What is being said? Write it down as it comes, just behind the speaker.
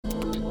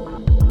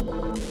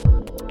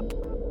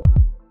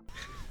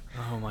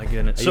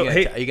goodness.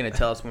 Are you gonna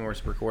tell us when we're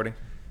recording?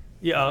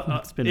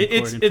 Yeah,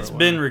 it's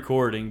been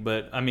recording,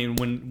 but I mean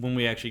when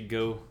we actually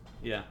go,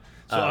 yeah.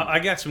 So I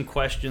got some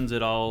questions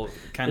that I'll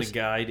kind of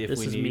guide if we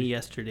need. This is me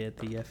yesterday at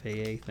the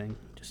FAA thing,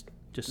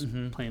 just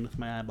playing with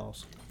my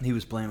eyeballs. He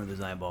was playing with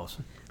his eyeballs.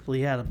 Well,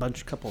 he had a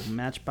couple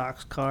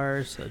Matchbox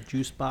cars, a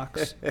juice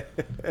box.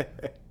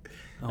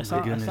 Oh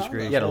my goodness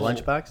gracious! You had a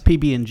lunchbox?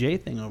 PB&J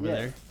thing over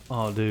there.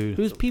 Oh, dude.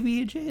 Whose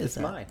PB&J is It's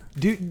that? mine.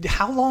 Dude,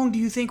 how long do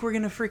you think we're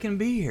gonna freaking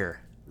be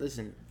here?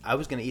 Listen, I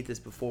was gonna eat this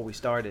before we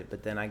started,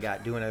 but then I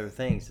got doing other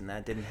things, and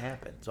that didn't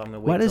happen. So I'm gonna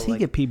wait. Why does till, he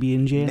get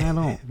PB&J and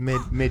I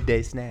don't?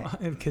 midday snack?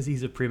 Because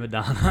he's a prima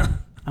donna.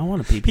 I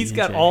want a PB&J. He's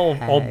got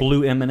all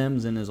blue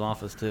M&Ms in his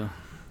office too.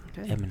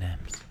 Okay.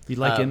 M&Ms. You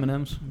like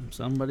M&Ms?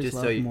 Somebody's Just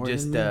love so you, more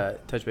just than me.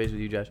 touch base with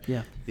you, Josh.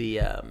 Yeah.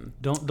 The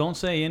Don't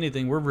say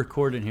anything. We're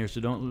recording here,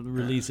 so don't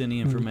release any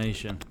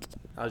information.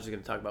 I was just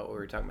gonna talk about what we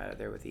were talking about out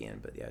there with Ian,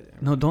 but yeah.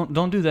 No,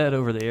 don't do that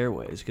over the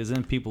airways, because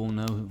then people will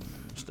know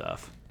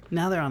stuff.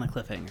 Now they're on a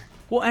cliffhanger.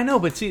 Well, I know,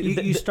 but see,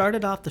 You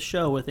started off the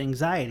show with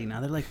anxiety. Now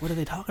they're like, what are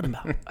they talking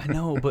about? I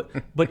know,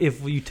 but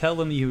if you tell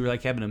them you're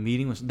like having a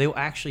meeting with, they'll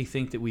actually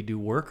think that we do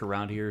work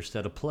around here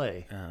instead of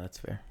play. That's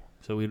fair.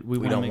 So we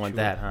don't want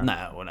that, huh?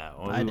 No.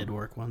 I did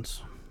work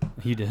once.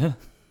 You did?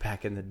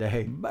 Back in the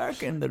day.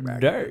 Back in the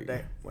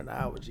day. When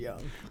I was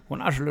young.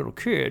 When I was a little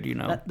kid,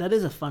 That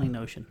is a funny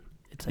notion.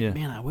 It's like, Yeah.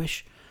 man, I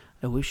wish,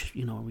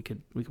 we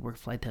could work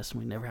flight tests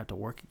and we never have to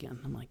work again.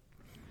 I'm like,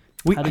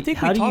 I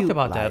think we talked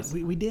about that.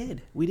 We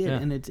did, Yeah.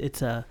 and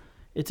it's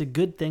a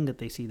good thing that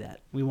they see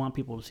that. We want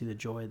people to see the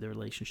joy of their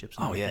relationships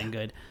and everything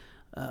good.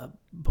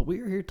 But we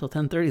were here till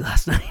 10:30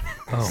 last night.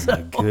 Oh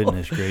my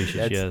goodness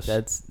gracious!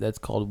 Yes, That's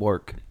called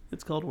work.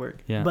 It's called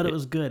work. Yeah. But it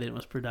was good. It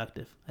was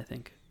productive. I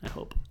think. I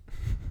hope.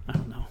 I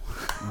don't know.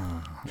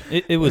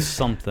 it was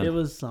something. It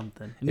was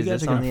something. And Is you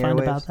guys this are on going to the find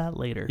airwaves? about that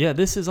later. Yeah,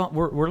 this is on.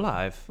 We're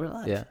live. We're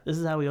live. Yeah. This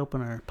is how we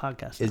open our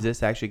podcast. Is now.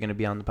 this actually going to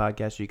be on the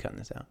podcast, or are you cutting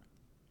this out?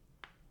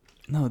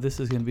 No, this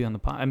is going to be on the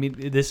pod. I mean,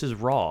 this is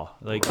raw.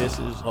 Like this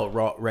is. Oh,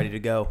 raw, ready to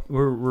go.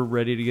 We're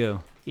ready to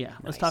go. Yeah.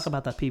 Let's Nice. talk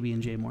about that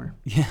PB&J more.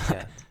 Yeah.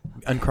 Yeah.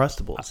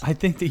 Uncrustables. I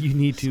think that you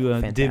need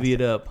to divvy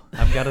it up.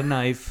 I've got a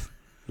knife.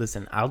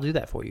 Listen, I'll do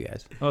that for you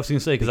guys. I was going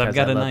to say, because I've Because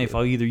got I a love knife. you.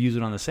 I'll either use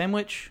it on the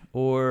sandwich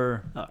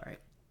or All right.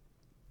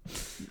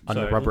 On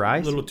Sorry, the rubber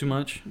ice? A little too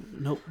much.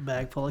 Nope.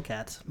 Bag full of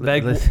cats.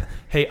 Listen.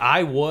 Hey,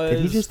 I was.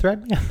 Did he just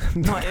threaten me?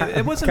 No,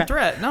 it wasn't a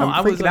threat. No, I'm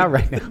I was freaking out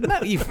right now.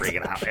 No, you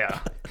freaking out. Yeah.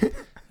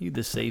 You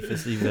the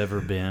safest you've ever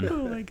been.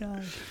 Oh my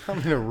gosh. I'm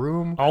in a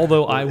room.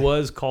 Although I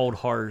was called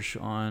harsh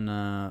on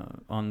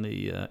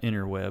the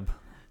interweb.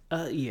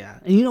 Yeah.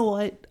 And you know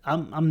what?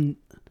 I'm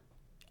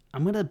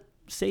gonna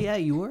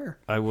say you were.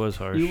 I was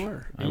harsh. You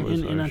were. I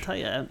was And I harsh. tell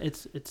you,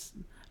 it's.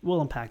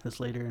 We'll unpack this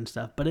later and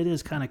stuff, but it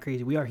is kind of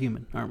crazy. We are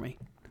human, aren't we?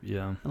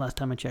 Yeah. The last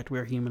time I checked, we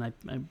are human.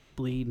 I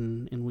bleed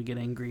and we get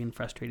angry and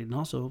frustrated and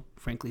also,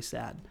 frankly,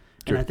 sad.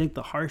 True. And I think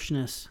the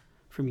harshness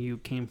from you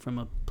came from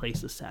a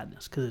place of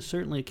sadness, because it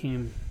certainly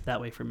came that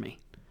way from me.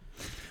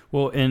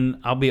 Well, and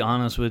I'll be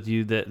honest with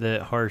you,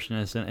 that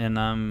harshness, and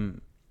I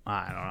don't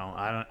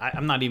know.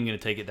 I'm not even going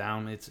to take it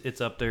down.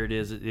 It's up there. It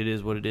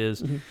is what it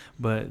is. Mm-hmm.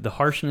 But the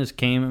harshness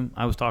came.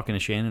 I was talking to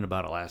Shannon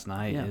about it last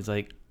night. Yeah. It's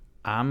like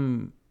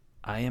I'm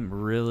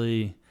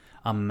mad.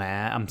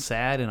 I'm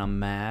sad and I'm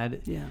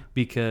mad. Yeah.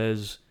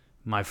 Because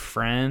my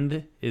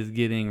friend is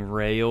getting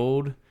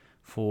railed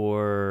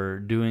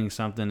for doing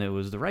something that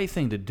was the right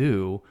thing to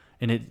do,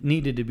 and it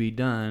needed to be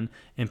done,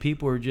 and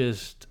people are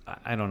just,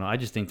 I don't know, I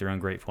just think they're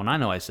ungrateful. And I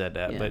know I said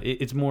that, Yeah. but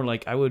it's more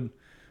like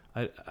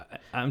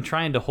I'm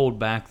trying to hold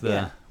back the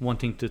Yeah.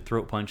 wanting to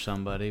throat punch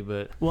somebody,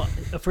 but Well,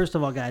 first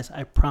of all, guys,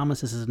 I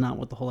promise this is not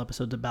what the whole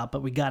episode's about,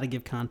 but we got to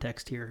give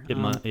context here.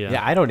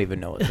 Yeah, I don't even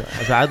know what's going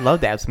on. So I'd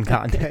love to have some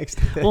context.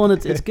 Well,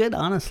 and it's good,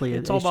 honestly.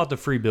 it's all about the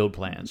free build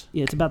plans.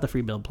 Yeah, it's about the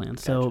free build plan.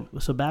 So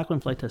back when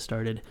Flight Test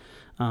started,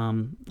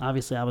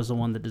 obviously I was the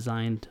one that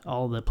designed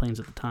all the planes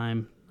at the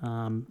time.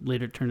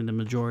 Later it turned into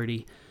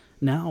majority.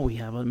 Now we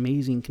have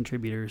amazing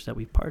contributors that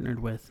we've partnered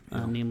with,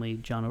 namely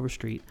John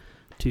Overstreet,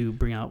 to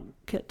bring out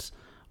kits.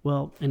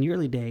 Well, in the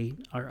early day,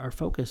 our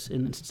focus,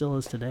 and it still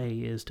is today,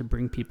 is to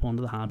bring people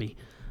into the hobby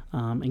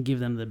and give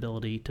them the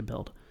ability to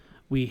build.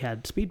 We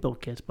had speed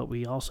build kits, but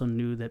we also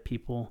knew that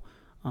people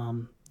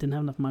didn't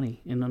have enough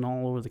money, and then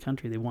all over the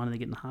country they wanted to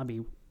get in the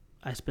hobby.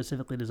 I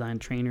specifically designed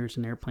trainers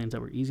and airplanes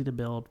that were easy to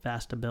build,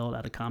 fast to build,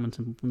 out of common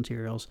simple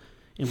materials,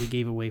 and we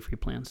gave away free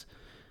plans.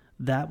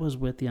 That was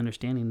with the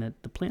understanding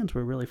that the plans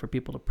were really for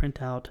people to print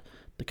out,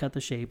 to cut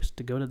the shapes,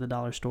 to go to the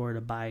dollar store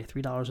to buy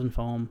 $3 in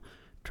foam,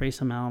 trace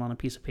them out on a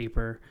piece of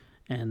paper,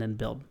 and then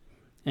build.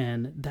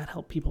 And that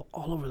helped people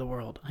all over the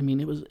world. I mean,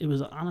 it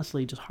was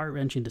honestly just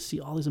heart-wrenching to see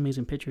all these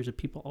amazing pictures of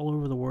people all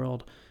over the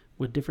world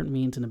with different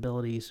means and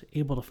abilities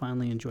able to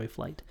finally enjoy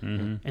flight.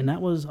 Mm-hmm. And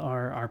that was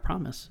our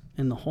promise.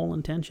 And the whole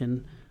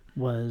intention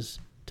was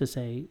to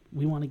say,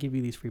 we want to give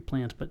you these free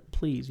plans, but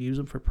please use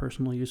them for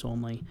personal use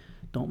only.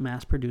 Don't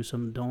mass produce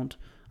them. Don't,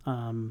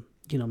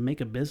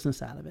 make a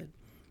business out of it.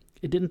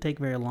 It didn't take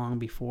very long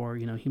before,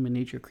 human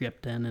nature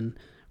crept in, and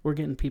we're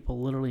getting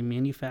people literally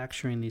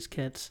manufacturing these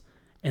kits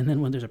And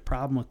then when there's a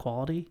problem with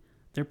quality,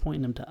 they're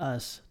pointing them to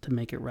us to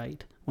make it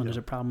right. When there's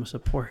a problem with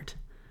support,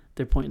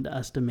 they're pointing to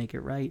us to make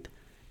it right.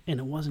 And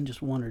it wasn't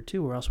just one or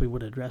two, or else we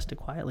would have addressed it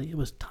quietly. It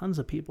was tons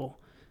of people.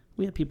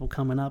 We had people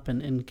coming up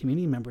and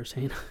community members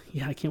saying,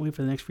 yeah, I can't wait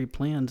for the next free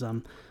plans.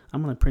 I'm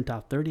going to print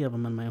out 30 of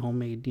them on my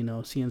homemade,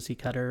 CNC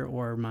cutter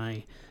or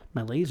my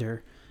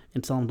laser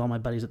and sell them to all my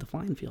buddies at the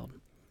flying field.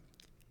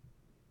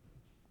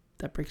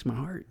 That breaks my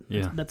heart.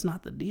 Yeah. That's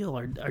not the deal.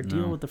 Our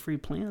deal with the free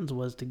plans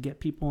was to get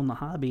people in the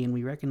hobby, and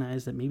we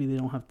recognize that maybe they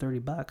don't have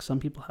 $30. Some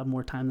people have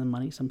more time than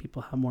money. Some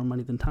people have more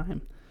money than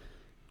time.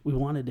 We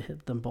wanted to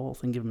hit them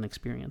both and give them an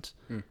experience.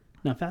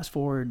 Now, fast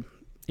forward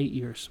 8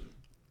 years.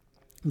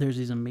 There's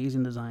these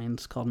amazing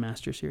designs called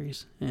Master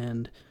Series,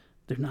 and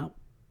they're not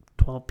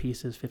 12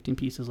 pieces, 15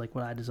 pieces like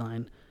what I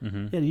designed.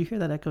 Yeah, do you hear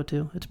that echo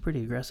too? It's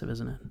pretty aggressive,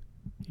 isn't it?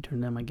 You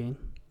turn down my gain?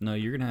 No,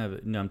 you're gonna have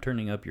it. No, I'm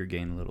turning up your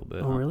gain a little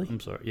bit. Oh, really?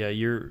 I'm sorry. Yeah,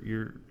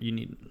 you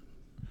need.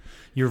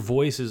 Your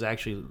voice is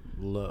actually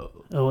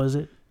low. Oh, is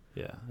it?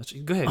 Yeah.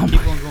 Go ahead.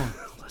 Keep on going.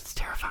 That's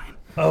terrifying.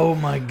 Oh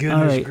my goodness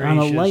All right, gracious! on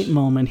a light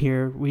moment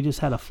here, we just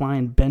had a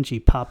flying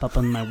benchy pop up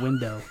on my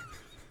window.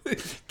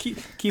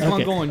 keep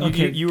on going.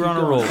 You were on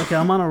a roll. Okay,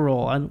 I'm on a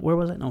roll. Where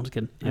was I? No, I'm just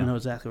kidding. Yeah. I know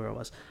exactly where I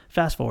was.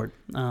 Fast forward.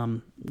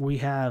 We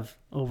have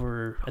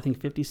over, I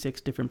think, 56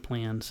 different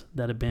plans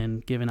that have been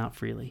given out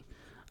freely.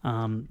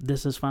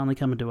 This is finally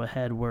coming to a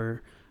head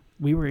where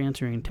we were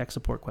answering tech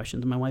support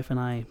questions. My wife and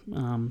I,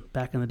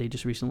 back in the day,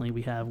 just recently,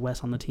 we have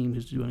Wes on the team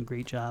who's doing a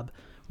great job.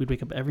 We'd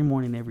wake up every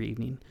morning, every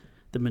evening.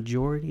 The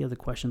majority of the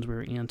questions we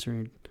were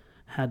answering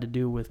had to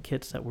do with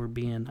kits that were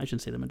being, I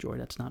shouldn't say the majority,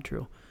 that's not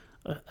true.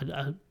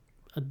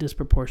 A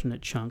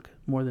disproportionate chunk,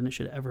 more than it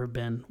should ever have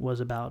been, was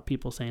about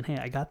people saying, hey,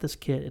 I got this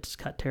kit, it's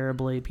cut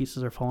terribly,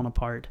 pieces are falling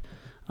apart.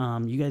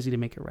 You guys need to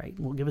make it right.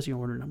 Well, give us your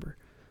order number.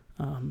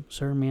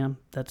 Sir, ma'am,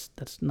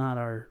 that's not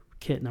our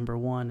kit, number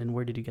one, and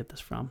where did you get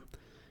this from?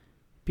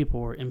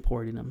 People were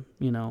importing them,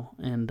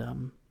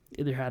 and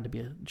there had to be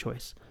a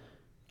choice.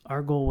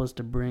 Our goal was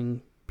to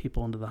bring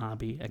people into the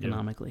hobby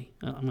economically.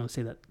 Yeah. I'm going to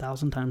say that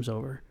 1,000 times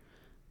over.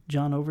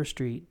 John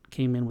Overstreet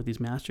came in with these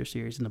Master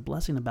Series, and the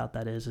blessing about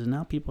that is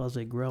now people, as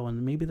they grow,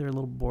 and maybe they're a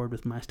little bored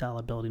with my style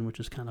of building,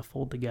 which is kind of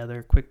fold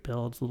together, quick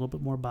builds, a little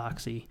bit more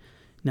boxy.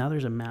 Now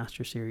there's a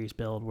Master Series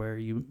build where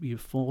you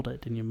fold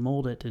it and you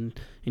mold it and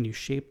you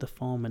shape the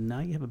foam, and now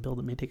you have a build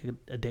that may take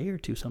a day or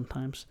two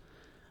sometimes,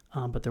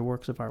 but they're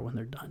works of art when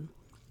they're done.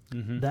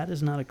 Mm-hmm. That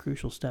is not a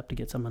crucial step to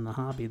get someone in the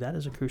hobby. That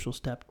is a crucial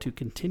step to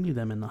continue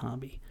them in the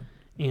hobby.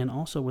 And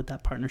also with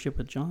that partnership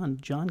with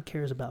John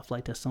cares about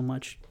Flight Test so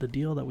much. The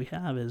deal that we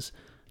have is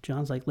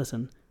John's like,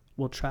 listen,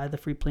 we'll try the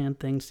free plan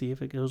thing, see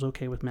if it goes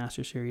okay with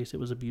Master Series. It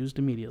was abused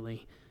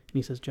immediately. And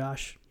he says,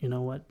 Josh, you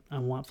know what? I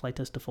want Flight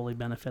Test to fully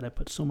benefit. I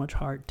put so much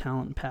heart,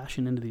 talent, and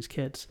passion into these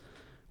kits.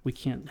 We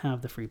can't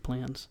have the free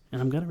plans.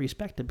 And I'm going to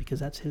respect it because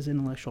that's his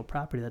intellectual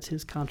property. That's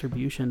his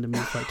contribution to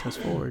move Flight Test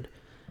forward.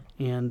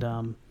 And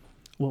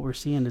what we're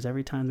seeing is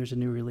every time there's a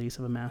new release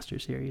of a Master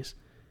Series,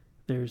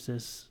 there's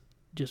this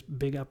just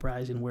big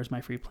uprising. Where's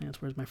my free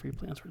plans? Where's my free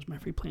plans? Where's my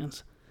free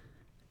plans?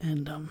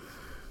 And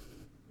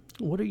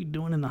what are you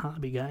doing in the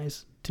hobby,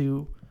 guys,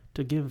 to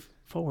give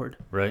forward?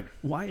 Right.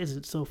 Why is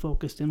it so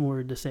focused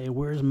inward to say,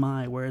 where's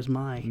my?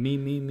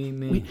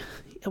 Me.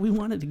 We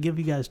wanted to give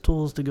you guys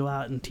tools to go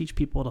out and teach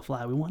people to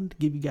fly. We wanted to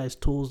give you guys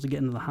tools to get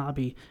into the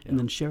hobby and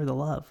then share the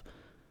love.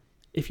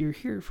 If you're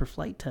here for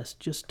Flight Test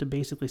just to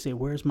basically say,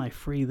 where's my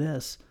free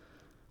this?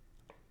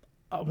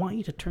 I want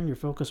you to turn your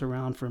focus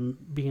around from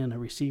being a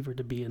receiver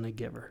to being a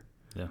giver.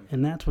 Yeah.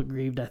 And that's what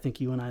grieved, I think,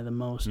 you and I the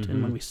most. Mm-hmm.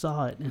 And when we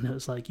saw it, and it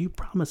was like, you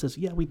promised us.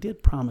 Yeah, we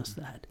did promise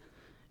that.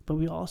 But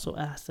we also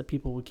asked that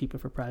people would keep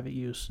it for private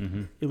use.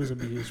 Mm-hmm. It was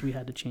abused. We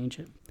had to change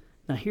it.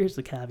 Now, here's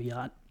the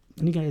caveat.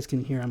 And you guys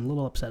can hear I'm a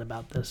little upset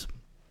about this.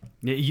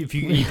 Yeah, if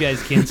you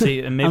guys can't see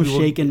it. Maybe I'm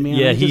shaking, man.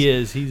 Yeah, he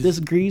is. This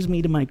grieves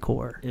me to my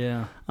core.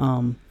 Yeah.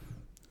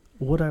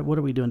 What are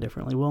we doing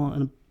differently? Well,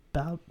 in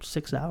about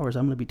 6 hours,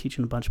 I'm going to be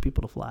teaching a bunch of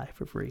people to fly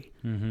for free.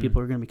 Mm-hmm.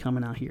 People are going to be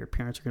coming out here.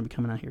 Parents are going to be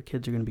coming out here.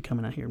 Kids are going to be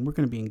coming out here. And we're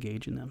going to be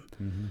engaging them.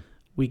 Mm-hmm.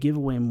 We give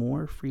away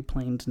more free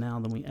planes now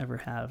than we ever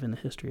have in the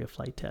history of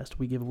Flight Test.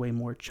 We give away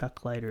more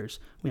Chuck gliders.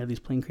 We have these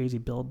Plane Crazy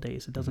build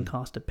days. It doesn't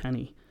cost a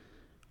penny.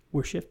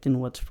 We're shifting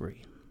what's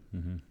free.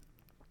 Mm-hmm.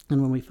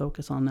 And when we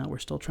focus on that, we're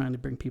still trying to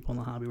bring people in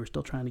the hobby. We're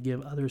still trying to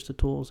give others the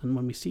tools. And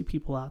when we see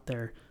people out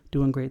there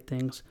doing great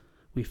things,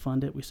 we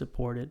fund it, we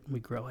support it, we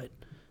grow it.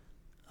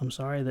 I'm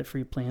sorry that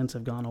free plans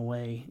have gone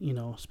away,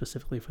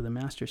 specifically for the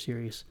Master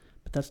Series,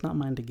 but that's not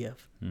mine to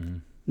give. Mm-hmm.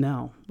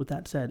 Now, with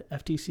that said,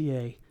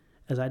 FTCA,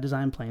 as I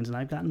design planes, and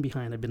I've gotten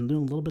behind, I've been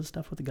doing a little bit of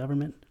stuff with the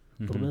government,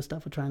 a little bit of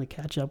stuff with trying to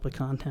catch up with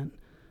content.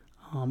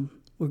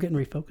 We're getting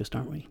refocused,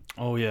 aren't we?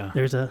 Oh, yeah.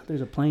 There's a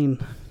plane.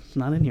 It's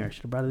not in here. I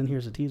should have brought it in here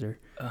as a teaser.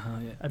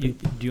 Yeah. Do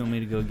you want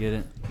me to go get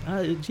it?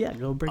 Yeah,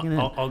 go bring it in.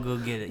 I'll go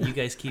get it. You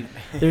guys keep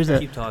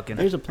talking.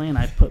 There's a plane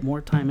I put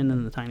more time in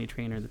than the Tiny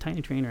Trainer. The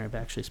Tiny Trainer I've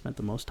actually spent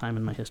the most time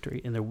in my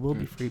history, and there will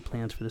be free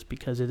plans for this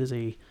because it is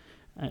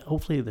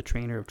hopefully the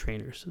trainer of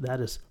trainers. That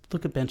is,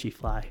 look at Benchy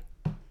fly.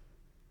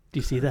 Do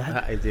you see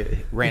that? I do.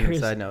 Random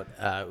There's- side note: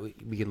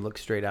 we can look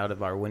straight out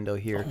of our window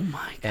here, Oh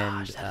my gosh,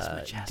 and that's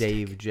majestic.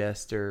 Dave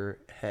Jester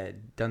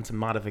had done some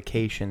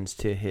modifications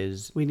to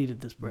his We needed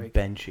this break.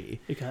 benchy,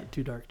 It got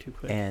too dark too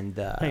quick. and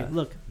hey,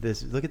 look.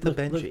 look at the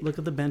benchy. Look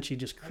at the benchy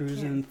just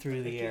cruising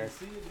through the air.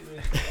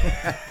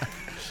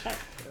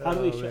 How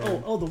do we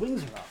show? Oh, the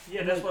wings are off.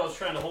 Yeah, that's what I was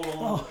trying to hold on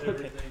Oh,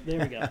 okay. There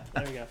we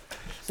go.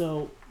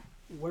 So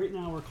right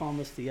now we're calling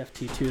this the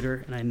FT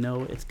Tutor, and I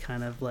know it's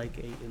kind of like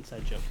a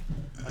inside joke.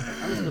 Okay,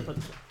 I'm just gonna put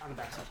this on the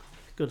backside.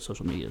 Go to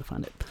social media to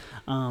find it.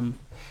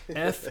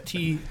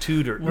 FT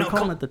Tutor. We're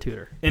calling it the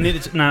Tutor. And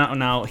it's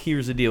now.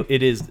 Here's the deal.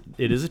 It is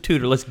a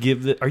tutor. Let's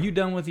give the. Are you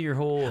done with your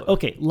whole?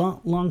 Okay.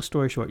 Long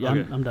story short. Yeah,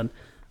 Okay. I'm done.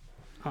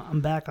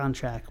 I'm back on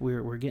track.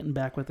 We're getting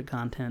back with the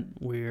content.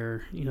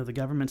 The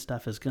government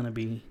stuff is gonna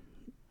be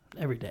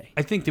every day.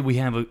 I think that we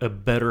have a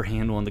better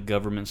handle on the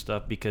government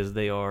stuff because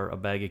they are a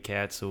bag of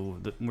cats. So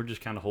we're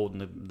just kind of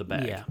holding the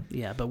bag.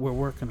 Yeah, but we're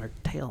working our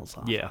tails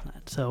off Yeah. on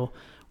that. So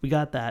we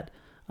got that.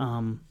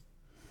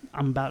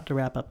 I'm about to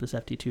wrap up this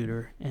FT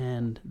Tutor,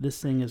 and this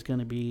thing is going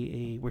to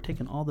be we're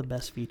taking all the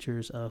best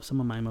features of some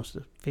of my most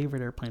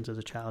favorite airplanes as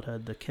a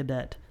childhood, the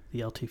Cadet,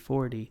 the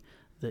LT-40,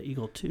 the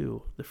Eagle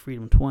 2, the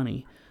Freedom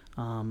 20,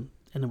 and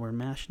then we're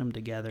mashing them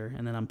together,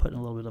 and then I'm putting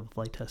a little bit of a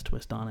flight test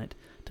twist on it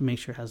to make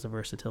sure it has the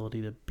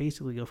versatility to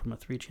basically go from a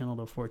 3-channel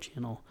to a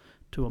 4-channel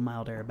to a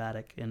mild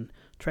aerobatic in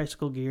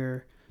tricycle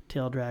gear,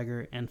 tail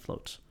dragger, and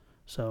floats.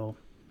 So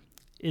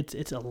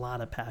it's a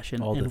lot of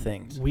passion. All the and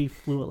things. We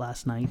flew it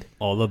last night.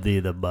 All of the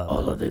above.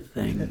 All of the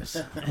things.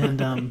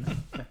 And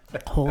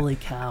holy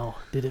cow,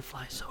 did it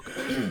fly so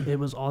good. It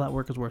was all that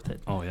work is worth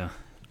it. Oh yeah.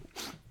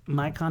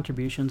 My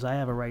contributions, I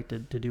have a right to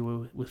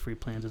do with free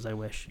plans as I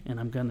wish, and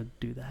I'm going to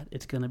do that.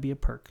 It's going to be a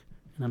perk,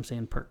 and I'm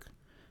saying perk,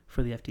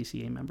 for the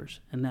FTCA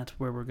members. And that's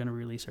where we're going to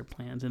release our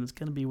plans. And it's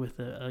going to be with,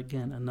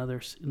 another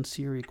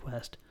sincere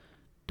request.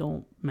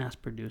 Don't mass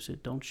produce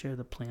it. Don't share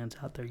the plans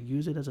out there.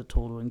 Use it as a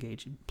tool to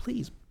engage.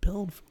 Please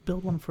build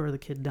one for the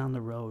kid down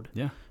the road.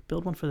 Yeah.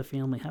 Build one for the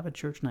family. Have a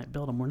church night.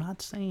 Build them. We're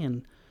not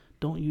saying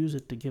don't use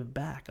it to give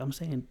back. I'm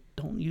saying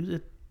don't use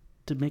it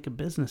to make a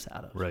business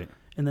out of. Right.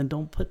 And then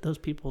don't put those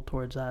people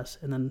towards us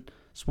and then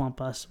swamp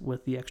us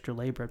with the extra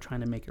labor of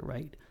trying to make it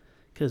right.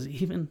 Because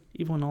even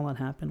when all that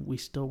happened, we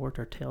still worked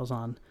our tails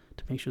on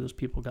to make sure those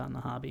people got in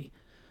the hobby.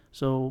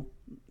 So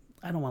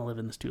I don't want to live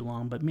in this too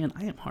long, but man,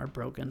 I am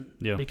heartbroken.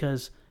 Yeah.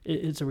 Because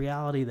it's a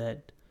reality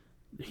that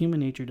human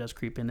nature does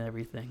creep into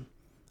everything.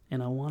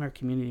 And I want our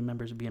community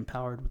members to be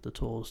empowered with the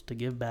tools to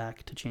give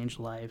back, to change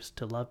lives,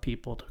 to love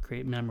people, to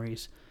create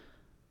memories,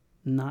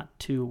 not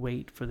to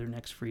wait for their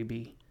next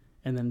freebie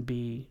and then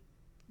be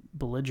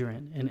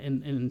belligerent and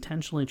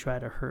intentionally try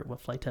to hurt what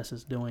Flight Test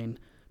is doing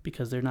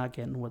because they're not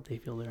getting what they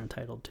feel they're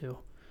entitled to.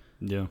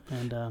 Yeah.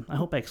 And I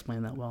hope I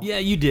explained that well. Yeah,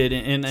 you did.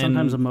 And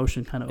sometimes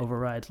emotion kind of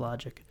overrides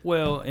logic.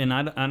 Well, and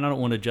I don't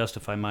want to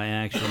justify my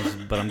actions,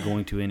 but I'm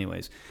going to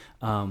anyways.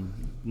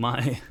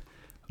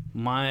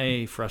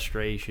 My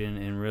frustration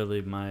and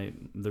really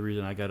the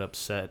reason I got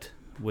upset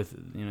with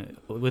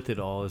it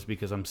all is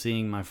because I'm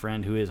seeing my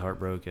friend who is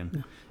heartbroken,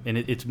 Yeah. and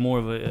it's more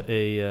of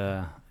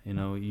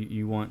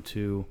you want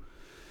to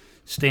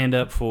stand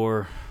up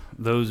for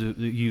those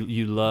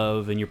you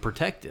love and you're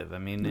protective. I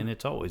mean, and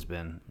it's always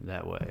been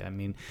that way. I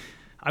mean,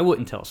 I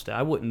wouldn't tell Steph.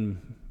 I wouldn't,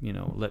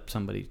 let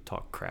somebody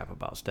talk crap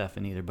about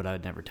Stefan either, but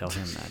I'd never tell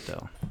him that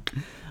though.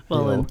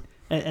 Well,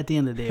 and at the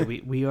end of the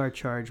day, we are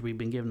charged. We've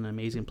been given an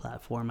amazing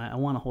platform. I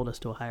want to hold us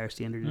to a higher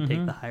standard and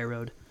take the high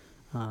road.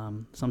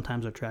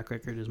 Sometimes our track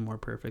record is more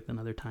perfect than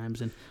other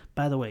times. And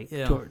by the way,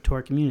 to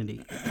our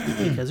community,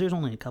 because there's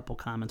only a couple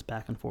comments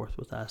back and forth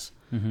with us,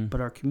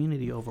 but our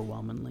community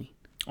overwhelmingly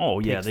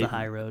takes the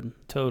high road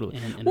totally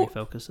and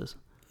refocuses.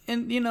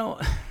 And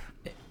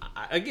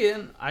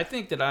again, I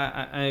think that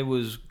I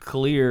was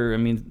clear. I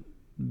mean,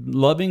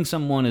 loving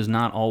someone is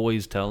not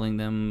always telling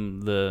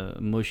them the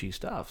mushy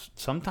stuff.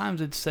 Sometimes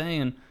it's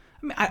saying,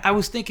 I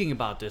was thinking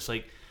about this,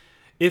 like,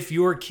 if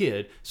your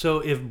kid, so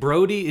if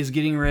Brody is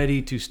getting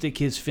ready to stick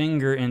his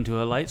finger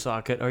into a light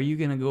socket, are you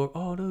going to go,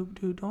 oh,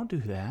 dude, don't do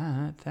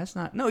that. That's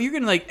not, no, you're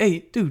going to like, hey,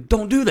 dude,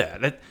 don't do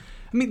that.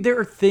 There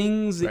are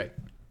things that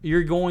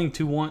you're going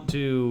to want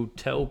to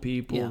tell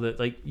people that,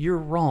 like, you're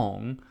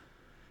wrong.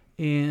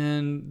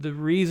 And the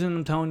reason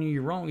I'm telling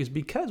you're wrong is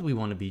because we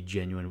want to be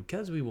genuine,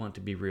 because we want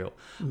to be real.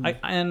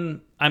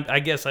 I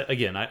guess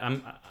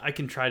I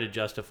can try to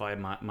justify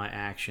my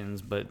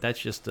actions, but that's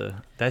just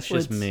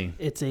me.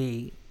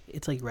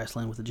 It's like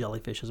wrestling with a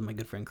jellyfish, as my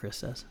good friend Chris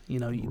says.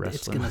 It's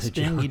Wrestling going to with a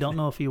sting. You jellyfish. don't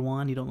know if you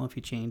won. You don't know if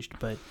you changed.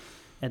 But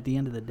at the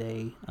end of the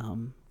day,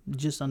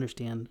 just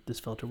understand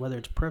this filter, whether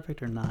it's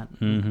perfect or not.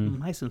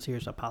 My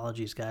sincerest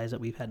apologies, guys, that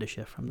we've had to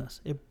shift from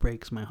this. It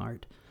breaks my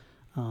heart.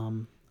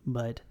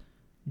 But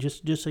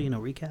just so you know,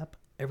 recap,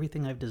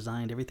 everything I've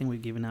designed, everything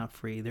we've given out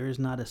free, there is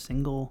not a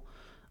single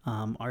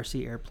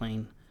RC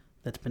airplane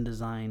that's been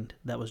designed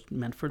that was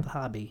meant for the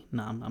hobby.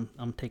 Now,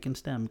 I'm taking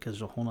STEM because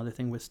there's a whole other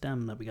thing with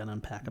STEM that we got to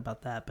unpack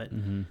about that. But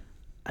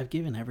I've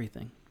given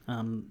everything.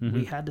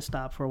 We had to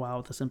stop for a while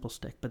with the simple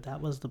stick, but that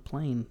was the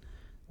plane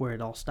where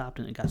it all stopped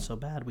and it got so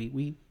bad.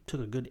 We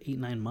took a good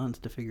 8-9 months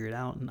to figure it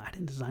out, and I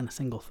didn't design a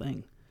single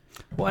thing.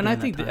 Well, and I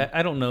think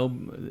I don't know.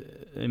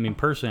 I mean,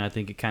 personally, I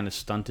think it kind of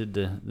stunted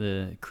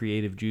the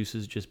creative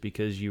juices just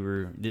because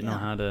you didn't know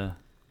how to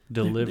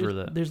deliver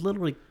that. There's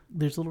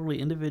literally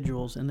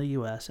individuals in the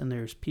U.S. and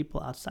there's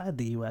people outside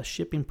the U.S.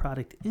 shipping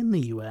product in the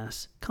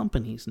U.S.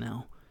 companies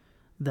now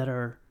that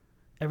are,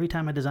 every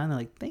time I design, they're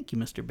like, "Thank you,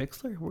 Mr.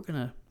 Bixler. We're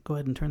gonna go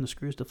ahead and turn the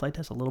screws to Flight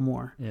Test a little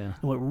more." Yeah.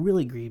 And what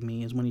really grieved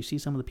me is when you see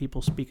some of the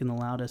people speaking the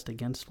loudest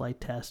against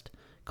Flight Test,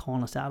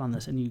 calling us out on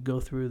this, and you go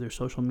through their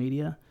social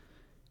media.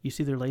 You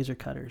see their laser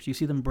cutters. You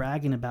see them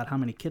bragging about how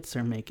many kits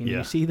they're making.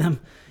 Yeah.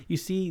 You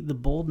see the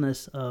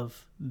boldness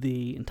of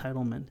the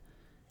entitlement.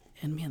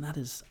 And man,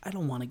 I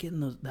don't want to get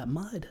in that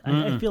mud.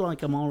 I feel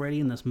like I'm already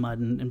in this mud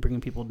and bringing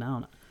people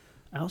down.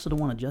 I also don't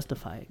want to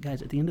justify it.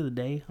 Guys, at the end of the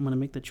day, I'm going to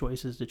make the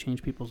choices to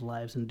change people's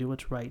lives and do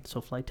what's right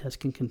so Flight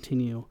Test can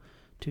continue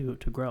to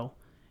grow.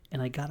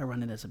 And I got to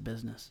run it as a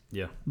business.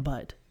 Yeah.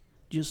 But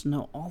just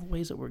know all the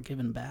ways that we're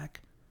giving back.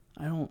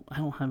 I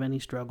don't have any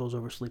struggles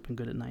over sleeping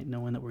good at night,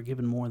 knowing that we're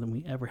given more than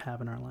we ever have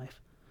in our life.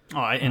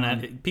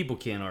 People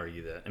can't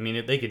argue that. I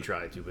mean, they can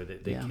try to, but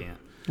they can't.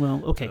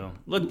 Well, okay. So,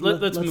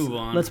 let's move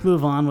on. Let's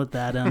move on with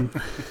that.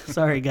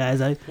 Sorry,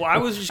 guys. I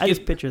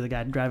just picture the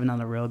guy driving down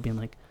the road being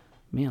like,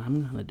 "Man,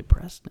 I'm kind of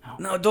depressed now."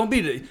 No, don't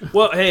be.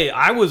 Well, hey,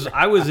 I was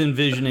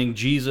envisioning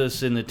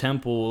Jesus in the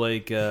temple,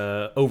 like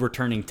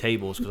overturning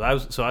tables, because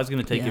I was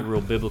going to take it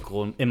real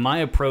biblical, and my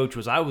approach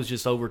was I was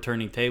just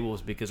overturning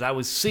tables because I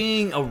was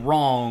seeing a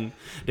wrong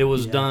that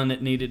was done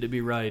that needed to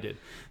be righted.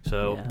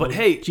 So, but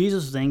hey,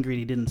 Jesus was angry;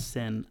 he didn't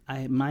sin.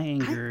 My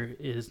anger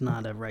is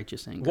not a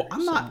righteous anger. Well,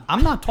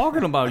 I'm not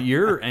talking about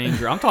your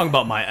anger. I'm talking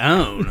about my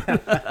own.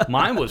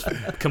 Mine was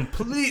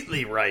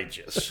completely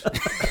righteous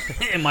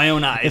in my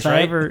own eyes.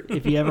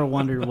 If you ever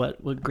wondered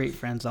what great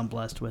friends I'm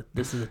blessed with,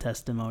 this is a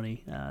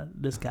testimony.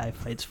 This guy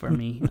fights for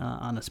me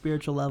on a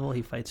spiritual level.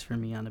 He fights for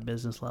me on a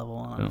business level,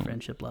 on a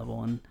friendship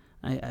level, and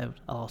I'll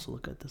also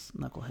look at this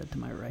knucklehead to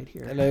my right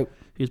here. Hello.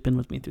 Who's been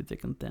with me through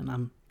thick and thin.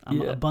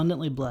 I'm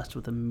abundantly blessed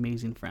with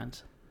amazing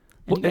friends.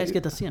 And you guys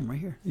get to see them right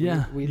here.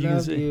 Yeah, we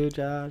love you,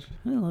 Josh.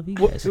 I love you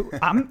guys.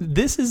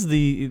 This is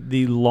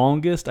the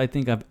longest I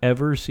think I've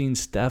ever seen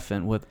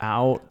Stefan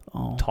without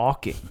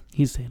talking.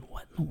 He's saying,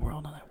 "What in the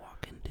world did I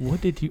walk into?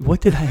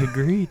 What did I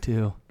agree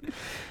to?"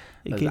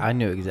 I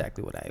knew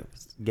exactly what I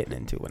was getting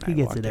into when I walked in.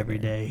 He gets it every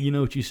day. You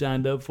know what you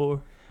signed up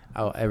for?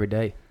 Oh, every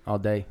day, all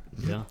day.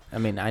 Yeah. I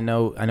mean, I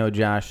know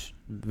Josh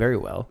very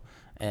well,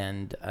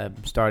 and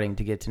I'm starting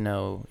to get to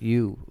know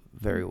you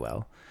very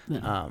well.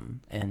 Yeah.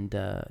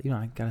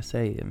 I gotta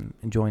say, I'm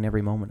enjoying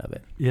every moment of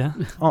it. Yeah.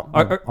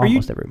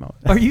 Almost every moment.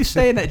 Are you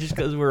saying that just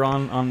because we're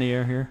on the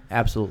air here?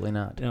 Absolutely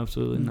not.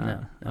 Absolutely not.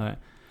 No. All right.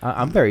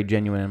 I'm very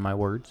genuine in my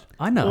words.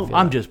 I know.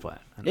 I'm just playing.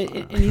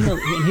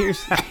 Here's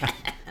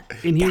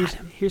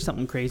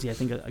something crazy. I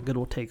think a good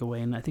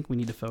takeaway, and I think we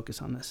need to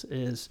focus on this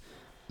is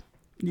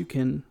you're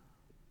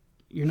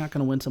not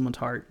going to win someone's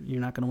heart. You're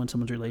not going to win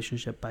someone's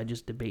relationship by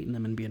just debating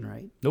them and being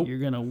right. Nope. You're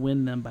going to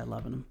win them by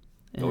loving them.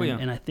 And,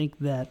 and I think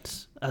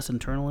that us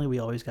internally, we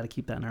always got to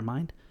keep that in our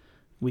mind.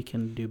 We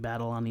can do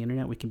battle on the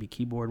internet. We can be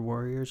keyboard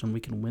warriors, and we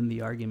can win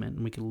the argument,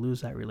 and we can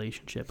lose that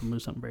relationship and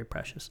lose something very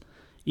precious.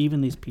 Even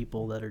these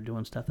people that are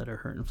doing stuff that are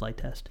hurting Flight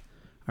Test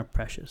are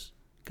precious.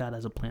 God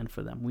has a plan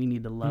for them. We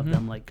need to love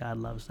them like God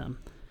loves them.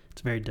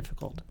 It's very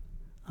difficult.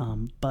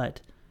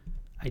 But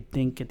I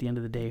think at the end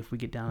of the day, if we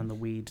get down in the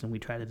weeds and we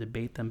try to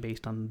debate them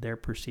based on their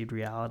perceived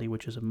reality,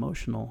 which is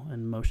emotional,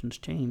 and emotions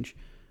change,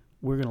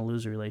 we're going to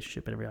lose a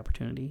relationship at every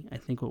opportunity. I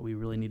think what we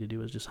really need to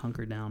do is just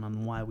hunker down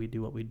on why we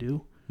do what we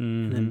do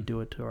and then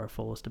do it to our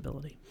fullest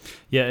ability.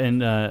 Yeah,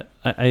 and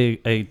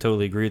I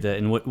totally agree with that.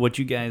 And what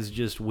you guys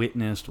just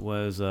witnessed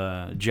was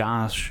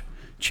Josh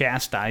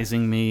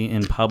chastising me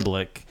in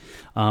public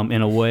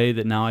in a way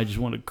that now I just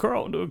want to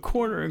crawl into a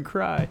corner and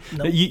cry.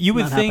 Nope, you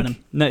would not think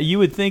happening. no, you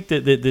would think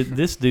that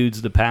this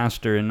dude's the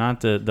pastor and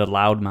not the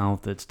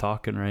loudmouth that's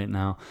talking right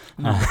now.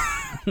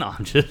 No,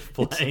 I'm just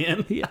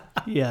playing.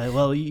 Yeah.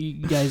 Well,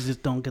 you guys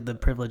just don't get the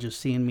privilege of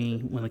seeing me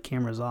when the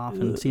camera's off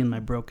and seeing my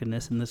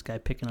brokenness and this guy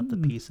picking up the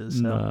pieces.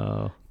 So.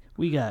 No.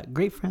 We got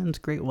great friends,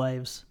 great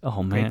wives,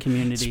 oh man, great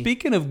community.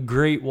 Speaking of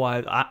great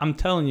wives, I'm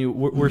telling you,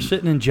 we're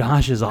sitting in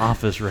Josh's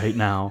office right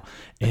now,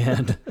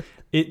 and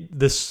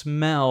the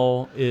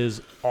smell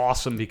is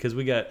awesome because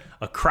we got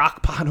a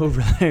crock pot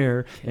over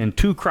there and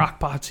 2 crock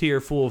pots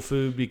here full of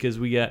food because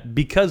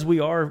we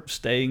are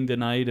staying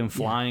tonight and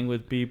flying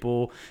with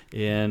people,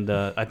 and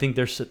I think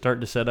they're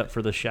starting to set up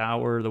for the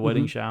shower, the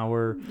wedding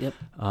shower. Yep.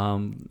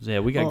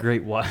 We got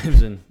great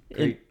wives and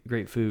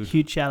great food.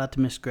 Huge shout out to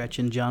Miss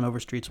Gretchen, John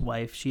Overstreet's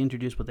wife. She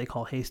introduced what they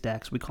call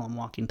haystacks. We call them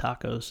walking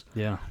tacos.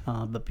 Yeah.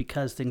 But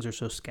because things are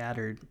so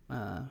scattered,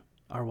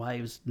 our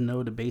wives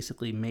know to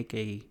basically make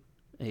a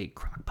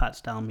crock pot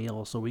style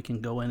meal so we can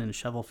go in and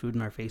shovel food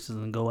in our faces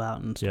and go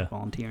out and start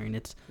volunteering.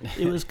 It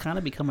was kind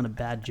of becoming a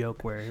bad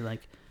joke where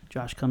like,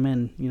 Josh, come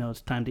in,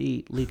 it's time to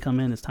eat. Lee, come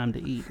in, it's time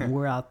to eat. And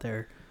we're out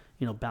there,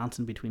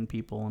 bouncing between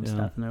people and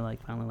stuff. And they're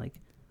like, finally like,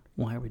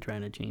 why are we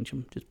trying to change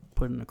them? Just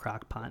put it in a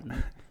crock pot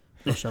and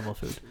we'll shovel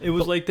food. It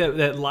was like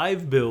that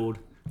live build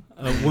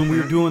when we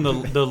were doing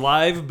the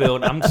live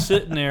build. I'm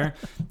sitting there,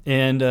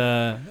 and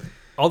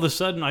all of a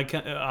sudden I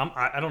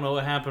don't know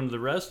what happened to the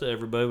rest of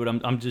everybody, but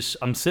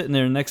I'm sitting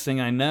there. And next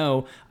thing I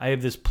know, I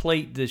have this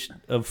plate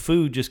of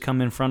food just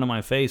come in front of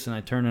my face, and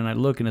I turn and I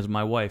look, and it's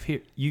my wife.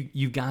 Here,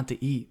 you got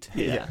to eat.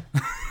 Yeah.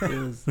 It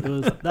was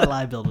that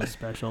live build was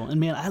special. And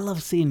man, I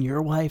love seeing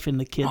your wife and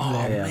the kids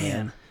there. yeah,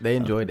 Man. They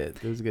enjoyed it.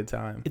 It was a good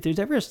time. If there's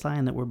ever a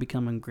sign that we're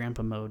becoming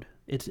grandpa mode,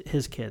 it's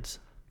his kids.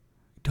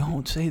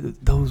 Don't say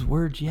those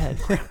words yet.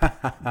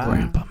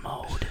 Grandpa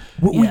mode.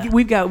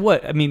 We've got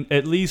what? I mean,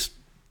 at least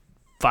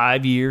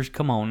 5 years.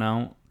 Come on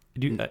now.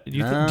 Do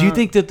you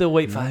think that they'll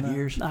wait 5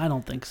 years? I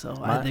don't think so.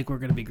 I think we're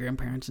going to be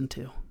grandparents in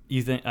 2.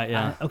 You think?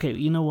 Yeah. Okay,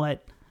 you know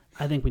what?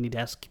 I think we need to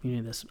ask the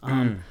community this.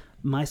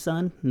 My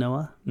son,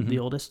 Noah, the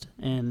oldest,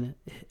 and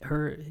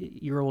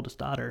your oldest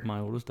daughter. My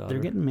oldest daughter.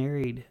 They're getting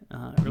married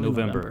early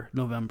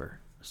November.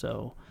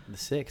 So The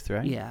 6th,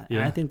 right? yeah,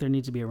 and I think there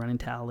needs to be a running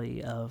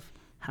tally of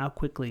how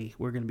quickly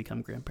we're going to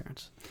become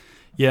grandparents.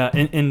 Yeah,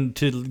 and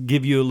to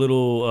give you a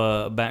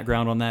little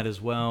background on that as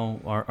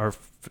well,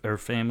 our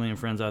family and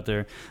friends out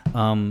there,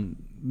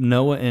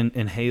 Noah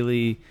and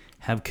Haley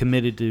have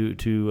committed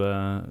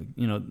to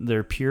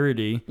their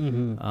purity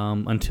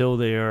until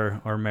they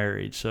are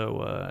married.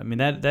 So I mean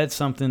that's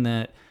something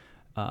that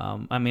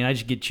I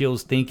just get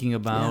chills thinking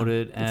about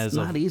it. It's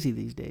not easy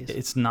these days.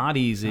 It's not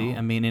easy. No.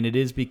 I mean, and it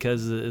is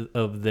because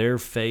of their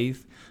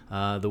faith,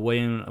 the way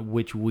in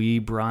which we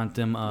brought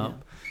them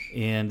up.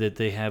 And that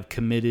they have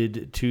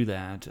committed to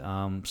that.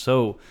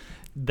 So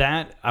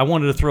that I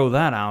wanted to throw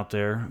that out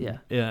there.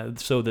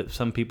 So that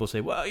some people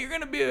say, well, you're going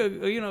to be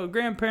a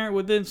grandparent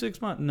within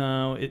 6 months.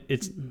 No,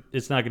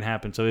 it's not going to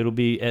happen. So it'll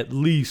be at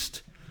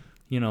least,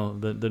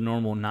 the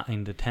normal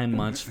 9 to 10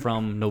 months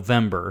from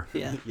November.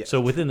 Yeah. So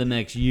within the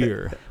next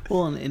year.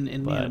 Well,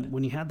 and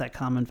when you have that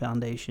common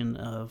foundation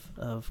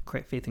of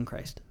faith in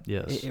Christ,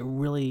 yes, it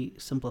really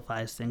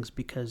simplifies things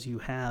because you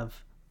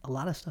have a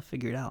lot of stuff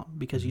figured out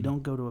because you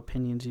don't go to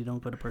opinions, you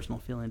don't go to personal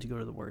feelings, you go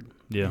to the Word.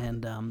 Yeah.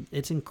 And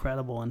it's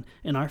incredible. And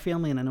in our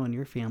family, and I know in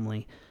your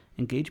family,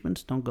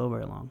 engagements don't go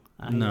very long.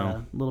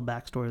 No. Little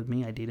backstory with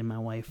me, I dated my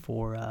wife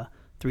for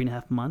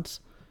 3.5 months.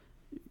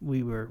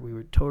 We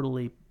were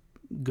totally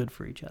good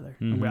for each other.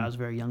 Mm-hmm. I was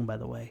very young, by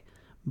the way.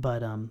 But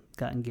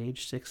got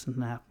engaged 6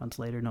 months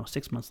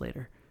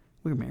later,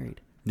 we were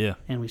married. Yeah.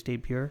 And we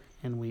stayed pure,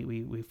 and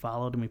we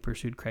followed and we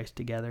pursued Christ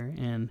together.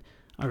 And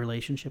our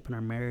relationship and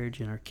our marriage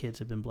and our kids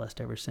have been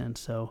blessed ever since.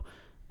 So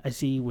I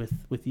see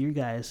with you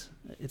guys,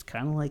 it's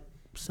kind of like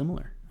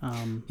similar.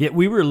 Yeah,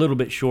 we were a little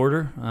bit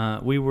shorter.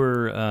 We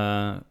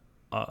were,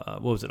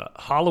 what was it,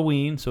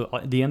 Halloween. So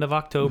at the end of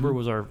October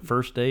was our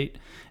first date,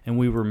 and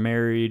we were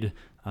married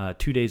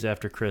 2 days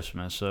after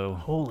Christmas. So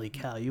holy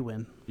cow, you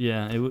win.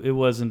 Yeah, it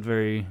wasn't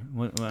very,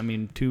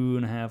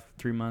 2.5,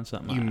 3 months,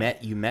 something like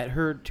that. You met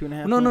her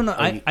 2.5 No.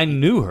 months? I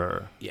knew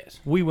her. Yes.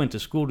 We went to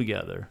school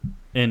together.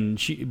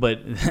 And but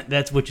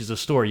which is a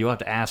story. You'll have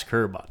to ask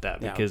her about that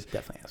because I'll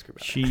definitely ask her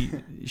about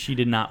she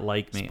did not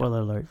like me. Spoiler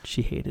alert,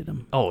 she hated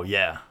him. Oh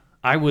yeah.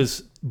 I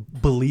was,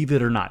 believe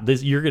it or not,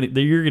 you're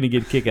gonna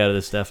get a kick out of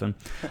this, Stefan.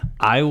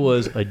 I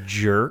was a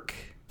jerk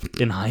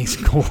in high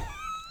school.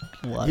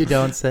 What? You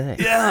don't say.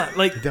 Yeah,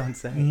 like you don't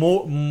say.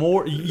 More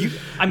more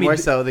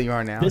so than you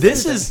are now.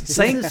 This is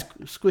saying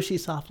squishy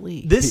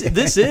softly. This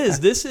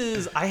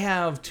is I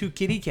have 2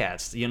 kitty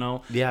cats,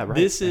 Yeah, right.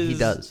 This is he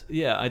does.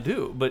 Yeah, I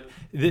do. But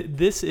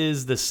this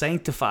is the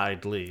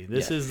sanctified Lee.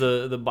 This is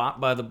the bought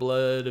by the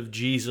blood of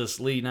Jesus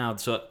Lee. Now,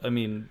 so I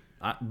mean,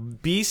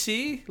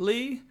 BC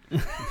Lee,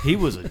 he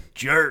was a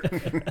jerk.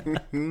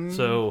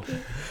 So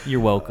you're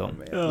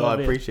welcome. Oh,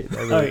 I appreciate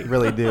that. I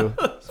really do.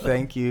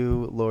 Thank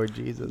you, Lord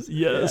Jesus.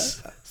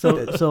 Yes.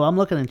 Yeah. So I'm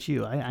looking at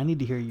you. I need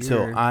to hear your.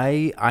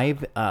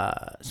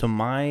 So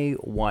my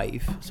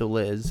wife,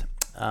 Liz,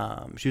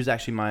 she was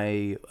actually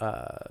my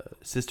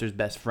sister's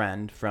best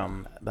friend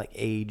from like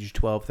age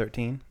 12,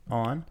 13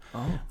 on.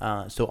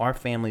 Oh. So our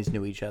families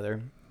knew each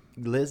other.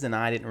 Liz and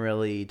I didn't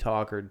really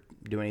talk or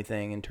do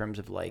anything in terms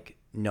of like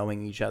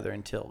knowing each other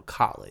until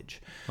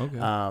college. Okay.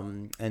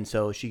 And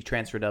so she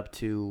transferred up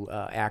to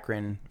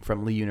Akron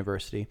from Lee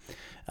University.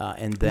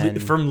 And then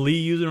from Lee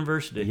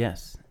University.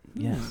 Yes.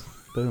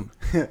 Boom.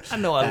 I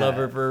know I love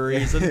her for a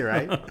reason.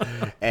 Right?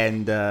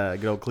 And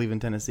good old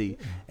Cleveland, Tennessee.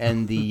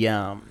 And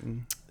the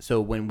so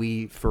when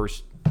we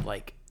first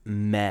like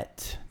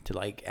met to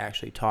like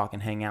actually talk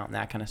and hang out and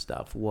that kind of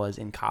stuff was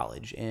in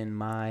college in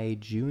my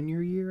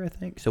junior year, I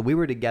think. So we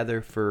were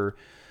together for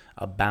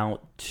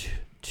about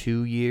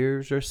 2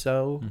 years or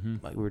so.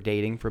 Like we were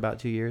dating for about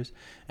 2 years,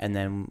 and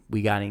then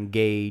we got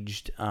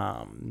engaged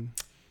in,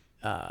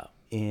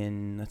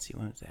 let's see,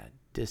 when was that?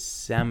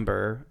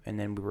 December, and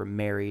then we were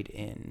married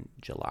in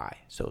July,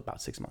 so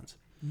about 6 months.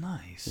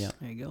 Nice. Yeah.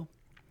 There you go.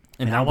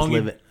 And how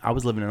long? I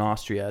was living in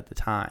Austria at the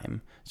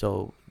time,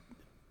 so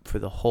for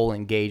the whole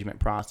engagement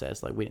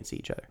process, like we didn't see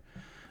each other.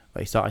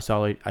 I saw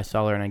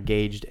her and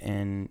engaged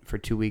for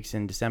 2 weeks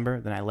in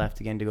December. Then I left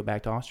again to go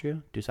back to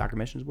Austria, do soccer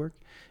missions work,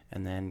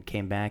 and then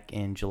came back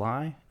in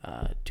July.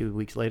 2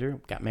 weeks later,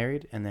 got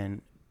married, and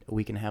then a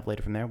week and a half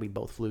later from there, we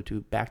both flew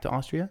back to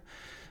Austria.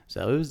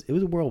 So it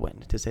was a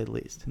whirlwind, to say the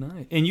least.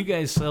 Nice. And you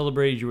guys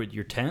celebrated your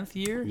 10th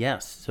year?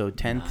 Yes. So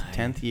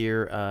 10th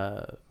year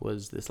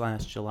was this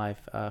last July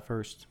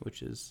 1st,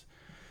 which is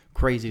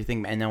crazy to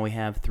think. And now we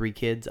have 3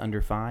 kids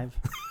under 5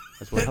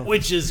 as well.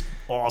 Which is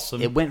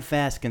awesome. It went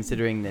fast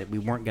considering that we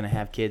weren't going to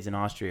have kids in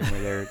Austria. And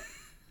we're there.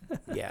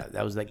 Yeah,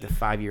 that was like the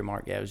 5-year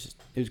mark. Yeah, it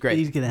was great.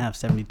 He's going to have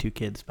 72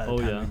 kids by the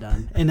time we're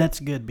done. And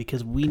that's good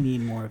because we need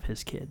more of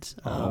his kids.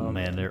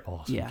 Man, they're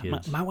awesome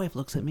kids. My wife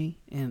looks at me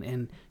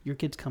and your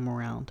kids come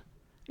around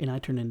and I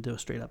turn into a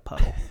straight up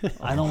puddle.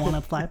 I don't want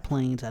to fly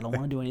planes. I don't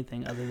want to do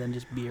anything other than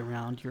just be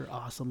around your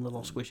awesome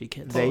little squishy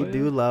kids. They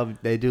do love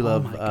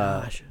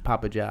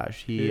Papa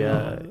Josh.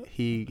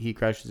 He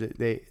crushes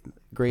it.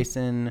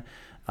 Grayson,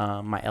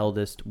 my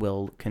eldest,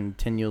 will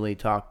continually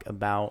talk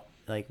about,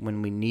 like,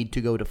 when we need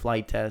to go to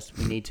flight tests,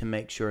 we need to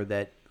make sure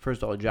that,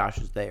 first of all, Josh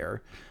is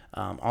there.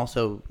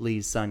 Also,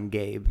 Lee's son,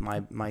 Gabe.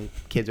 My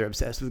kids are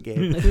obsessed with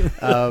Gabe.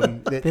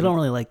 They don't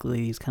really like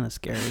Lee. He's kind of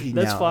scary.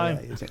 That's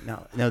fine.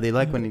 No, they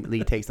like when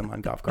Lee takes them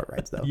on golf cart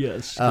rides, though.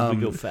 Yes, we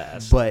go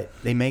fast. But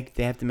they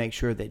have to make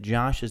sure that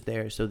Josh is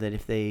there, so that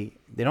if they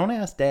don't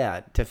ask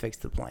Dad to fix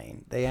the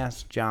plane, they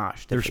ask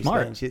Josh to fix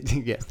smart. the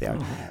plane. Yes, they are.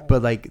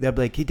 But like they'll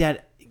be like, "Hey,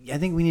 Dad, I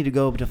think we need to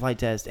go to flight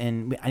test,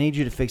 and I need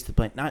you to fix the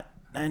plane."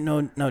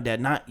 No, Dad,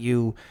 not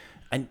you.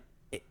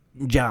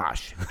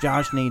 Josh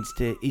needs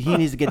to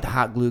get the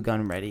hot glue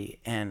gun ready,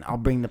 and I'll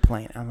bring the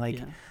plane. I'm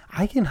like,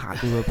 I can hot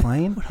glue a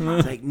plane.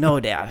 It's like, no,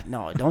 Dad,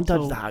 no, don't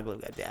touch the hot glue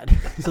gun, Dad.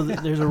 So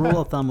there's a rule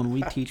of thumb when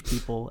we teach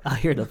people out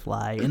here to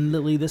fly, and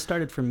Lee, this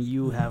started from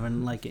you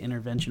having like an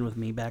intervention with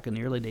me back in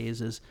the early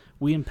days. Is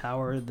we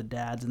empower the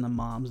dads and the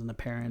moms and the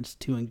parents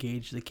to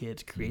engage the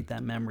kids, create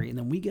that memory, and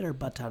then we get our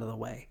butts out of the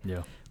way.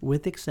 Yeah.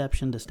 With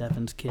exception to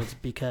Stefan's kids,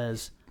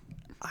 because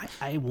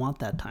I want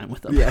that time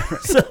with them. Yeah.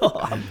 So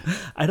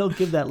I don't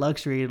give that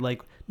luxury.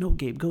 Like, no,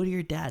 Gabe, go to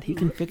your dad. He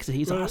can fix it.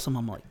 He's awesome.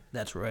 I'm like,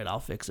 that's right. I'll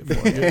fix it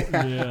for you.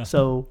 Yeah.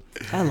 So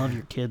I love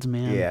your kids,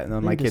 man. Yeah, no,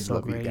 my kids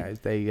love you guys.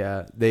 They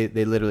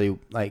literally,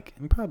 like,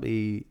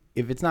 probably,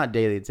 if it's not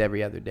daily, it's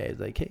every other day. It's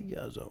like, hey,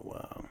 guys,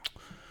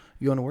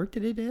 you going to work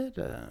today, Dad?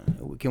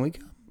 Can we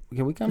come?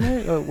 Can we come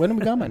here? When are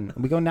we coming?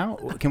 Are we going now?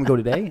 Can we go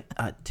today?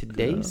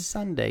 Today's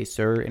Sunday,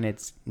 sir, and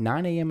it's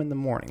 9 a.m. in the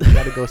morning. We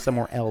got to go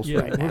somewhere else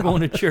right now. We're going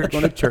to church.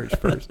 We're going to church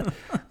first.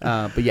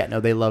 But yeah, no,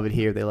 they love it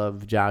here. They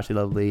love Josh. They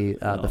love Lee,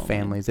 the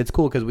families. Man. It's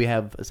cool because we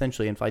have,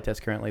 essentially, in Flight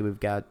Test currently, we've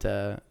got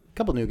a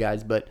couple new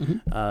guys, but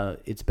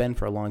it's been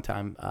for a long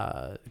time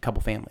a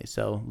couple families.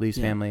 So Lee's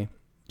family,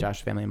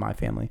 Josh's family, and my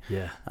family.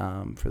 Yeah.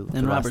 For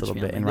the last little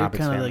bit. And They're Robert's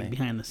kind of family. like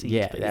behind the scenes.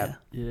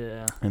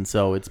 Yeah. And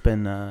so it's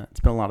been a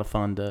lot of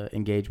fun to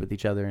engage with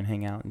each other and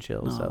hang out and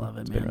chill. So I love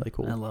it, it's man. been really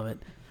cool. I love it.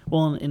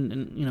 Well,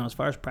 and you know, as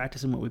far as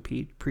practicing what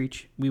we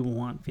preach, we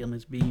want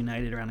families to be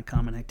united around a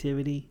common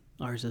activity.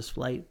 Ours is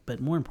flight, but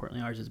more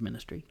importantly, ours is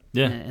ministry.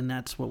 Yeah. And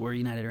that's what we're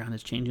united around,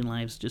 is changing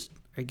lives. Just,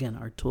 again,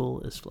 our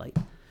tool is flight.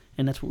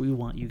 And that's what we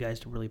want you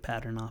guys to really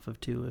pattern off of,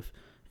 too.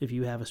 If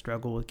you have a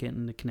struggle with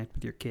getting to connect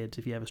with your kids,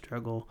 if you have a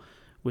struggle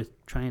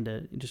with trying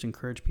to just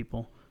encourage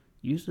people,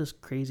 use this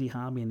crazy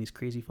hobby and these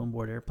crazy foam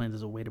board airplanes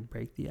as a way to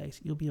break the ice.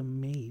 You'll be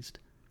amazed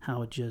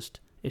how it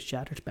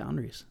shatters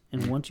boundaries.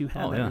 And once you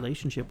have a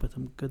relationship with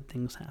them, good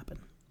things happen.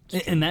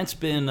 And that's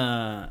been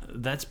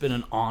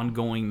an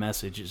ongoing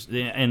message.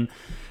 And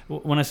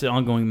when I say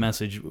ongoing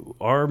message,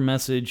 our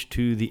message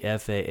to the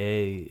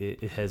FAA,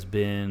 it has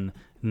been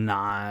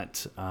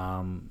not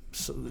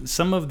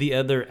some of the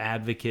other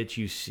advocates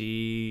you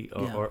see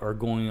are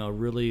going a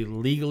really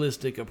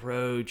legalistic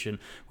approach, and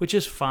which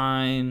is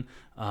fine,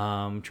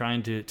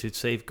 trying to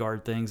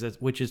safeguard things,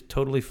 which is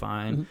totally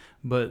fine. Mm-hmm.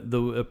 But the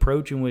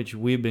approach in which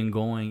we've been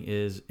going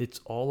is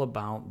it's all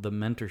about the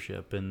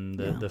mentorship and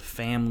the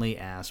family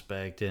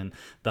aspect, and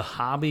the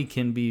hobby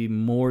can be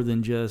more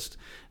than just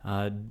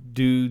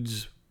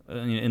dudes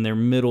in their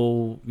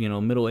middle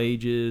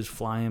ages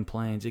flying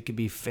planes. It could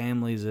be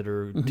families that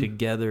are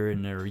together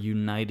and they're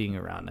uniting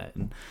around that.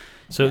 And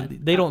so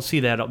they don't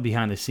see that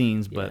behind the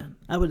scenes, but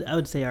I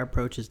would say our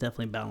approach is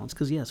definitely balanced,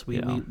 because yes, we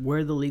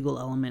where the legal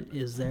element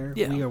is there,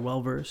 we are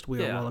well versed,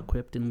 we are well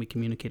equipped, and we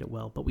communicate it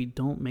well, but we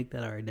don't make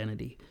that our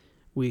identity.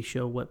 We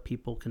show what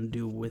people can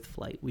do with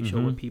flight. We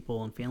show what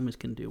people and families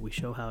can do. We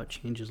show how it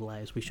changes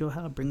lives. We show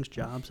how it brings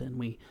jobs, and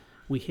we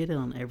hit it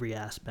on every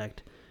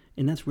aspect.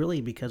 And that's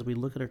really because we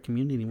look at our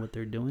community and what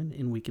they're doing,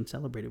 and we can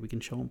celebrate it. We can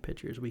show them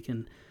pictures. We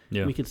can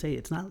say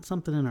it's not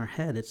something in our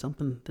head. It's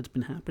something that's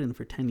been happening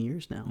for 10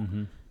 years now.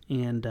 Mm-hmm.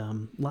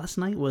 And last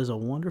night was a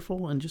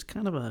wonderful and just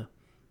kind of a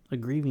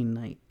grieving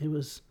night. It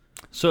was.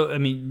 So, I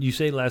mean, you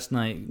say last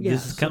night. Yeah,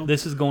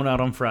 this is going out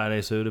on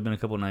Friday, so it would have been a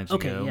couple of nights ago.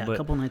 Okay, yeah, but a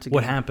couple nights ago.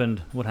 What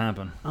happened?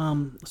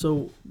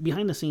 So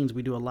behind the scenes,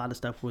 we do a lot of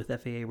stuff with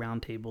FAA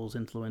roundtables,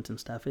 influence, and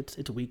stuff.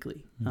 It's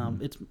weekly.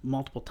 It's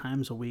multiple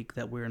times a week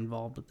that we're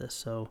involved with this.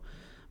 So,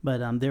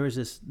 but there was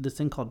this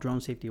thing called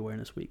Drone Safety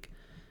Awareness Week,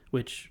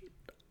 which,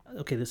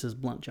 okay, this is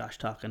blunt Josh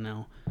talking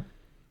now.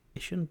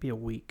 It shouldn't be a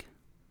week.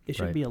 It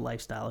should Right. be a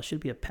lifestyle. It should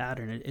be a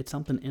pattern. It's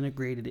something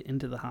integrated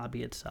into the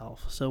hobby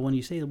itself. So when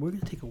you say we're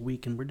going to take a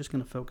week and we're just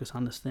going to focus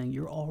on this thing,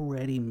 you're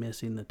already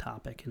missing the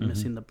topic and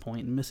missing the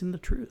point and missing the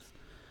truth.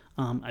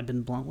 I've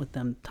been blunt with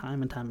them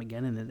time and time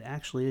again, and it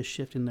actually is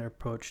shifting their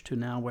approach to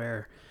now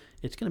where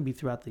it's going to be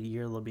throughout the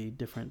year. There'll be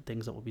different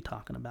things that we'll be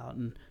talking about,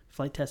 and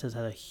Flight Test has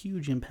had a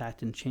huge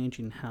impact in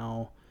changing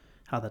how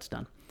that's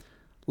done.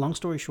 Long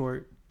story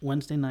short,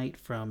 Wednesday night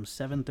from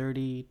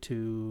 7:30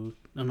 to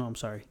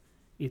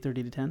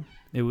 8:30 to 10.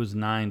 It was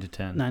 9 to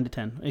 10. 9 to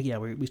 10. Yeah,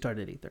 we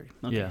started at 8:30.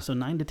 Okay, Yeah. so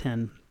 9 to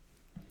 10,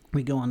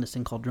 we go on this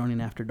thing called Droning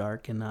After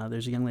Dark, and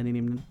there's a young lady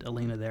named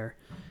Elena there,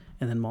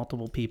 and then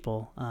multiple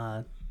people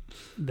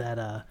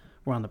that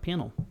were on the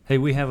panel. Hey,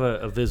 we have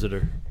a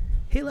visitor.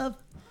 Hey, love.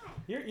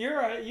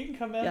 You're all right. You can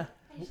come in. Yeah.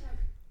 I just have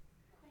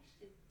a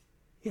question.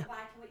 Yeah. Why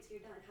I can wait till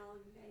you're done. How long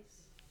you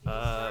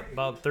guys?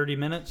 About 30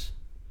 minutes.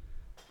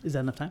 Is that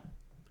enough time?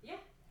 Yeah.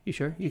 You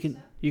sure? You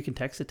can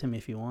text it to me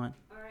if you want.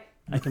 All right.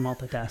 I can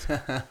multitask.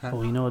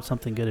 Well, you know it's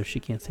something good if she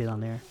can't say it on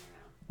there.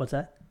 What's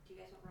that? Do you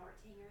guys want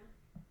Robert to hang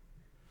around?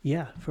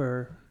 Yeah,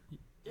 for...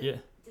 Yeah.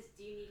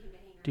 Do you need him to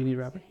hang around? Do you need He's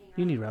Robert? gonna hang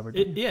You need around. Robert.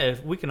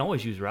 If we can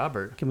always use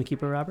Robert. Can we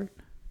keep her, Robert?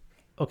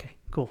 Okay,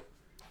 cool.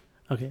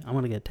 Okay, I'm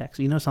gonna get a text.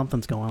 You know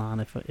something's going on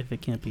if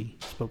it can't be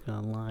spoken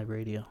on live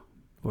radio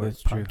or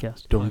That's true.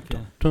 podcast. Okay.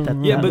 That,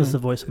 Yeah, that but- was the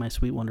voice of my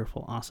sweet,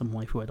 wonderful, awesome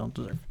wife who I don't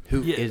deserve.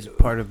 Who Yeah. is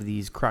part of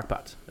these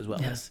crockpots as well.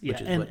 Yes, yeah,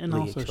 which is and, what and Lee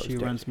also exposed she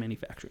there. runs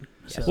manufacturing.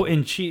 Yes. So, Well,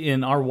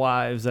 and our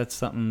wives, that's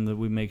something that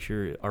we make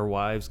sure our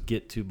wives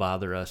get to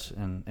bother us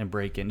and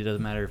break in. It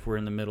doesn't matter if we're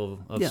in the middle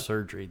of Yeah.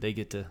 surgery. They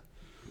get to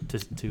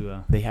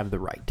They have the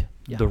right.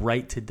 yeah, the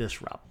right to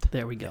disrupt.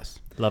 there we go. Yes.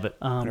 Love it.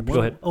 Go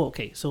ahead. Oh,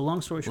 okay. So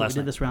long story short, Last we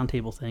did night. this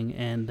roundtable thing,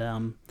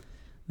 and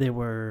there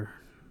were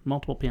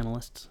multiple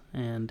panelists.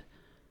 And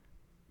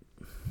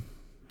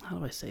how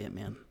do I say it,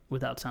 man,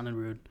 without sounding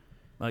rude?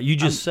 You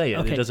just say it.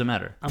 okay. It doesn't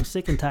matter. I'm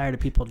sick and tired of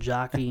people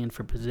jockeying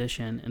for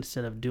position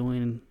instead of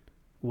doing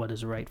what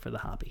is right for the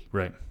hobby.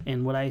 Right.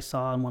 And what I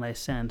saw and what I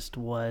sensed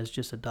was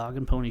just a dog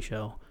and pony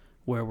show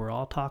where we're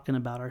all talking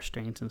about our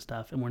strengths and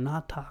stuff, and we're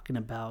not talking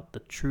about the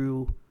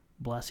true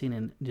blessing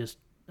and just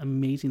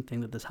amazing thing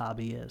that this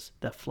hobby is,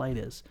 that flight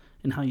is,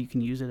 and how you can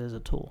use it as a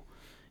tool.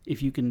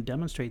 If you can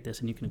demonstrate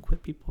this and you can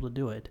equip people to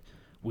do it,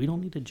 we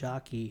don't need to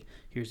jockey,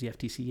 here's the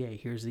FTCA,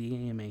 here's the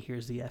AMA,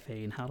 here's the FA,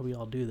 and how do we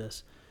all do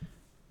this?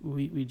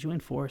 We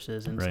join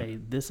forces and Right. say,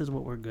 this is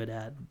what we're good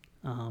at.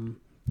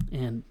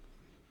 And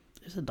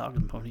it's a dog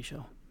and pony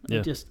show. Yeah.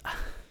 It just,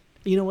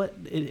 you know what?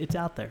 It's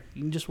out there.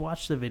 You can just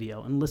watch the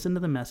video and listen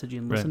to the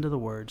messaging, listen Right. to the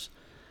words.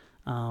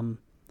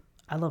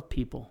 I love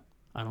people.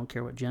 I don't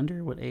care what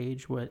gender, what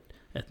age, what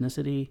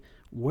ethnicity,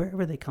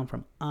 wherever they come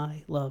from.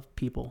 I love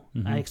people.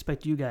 Mhm. I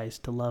expect you guys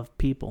to love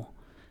people.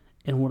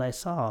 And what I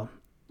saw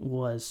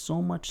was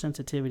so much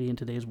sensitivity in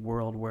today's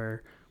world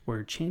where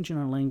we're changing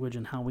our language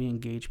and how we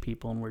engage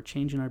people, and we're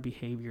changing our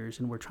behaviors,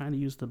 and we're trying to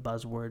use the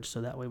buzzwords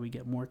so that way we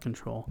get more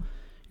control.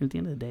 And at the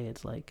end of the day,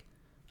 it's like,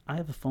 I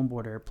have a foam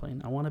board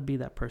airplane. I want to be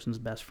that person's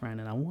best friend,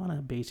 and I want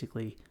to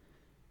basically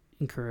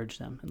encourage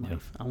them in Yeah.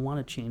 life. I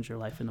want to change their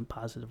life in a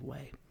positive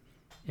way.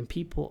 And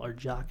people are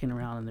jockeying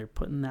around and they're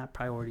putting that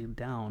priority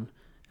down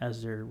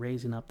as they're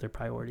raising up their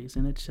priorities.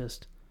 And it's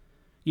just,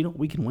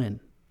 we can win.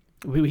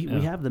 We Yeah.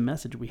 have the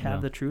message, we have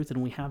Yeah. the truth,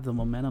 and we have the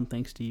momentum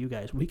thanks to you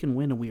guys. We can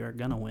win, and we are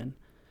going to win.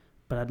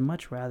 But I'd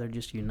much rather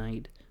just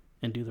unite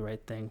and do the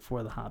right thing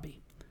for the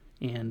hobby.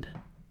 And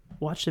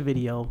watch the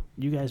video.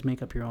 You guys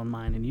make up your own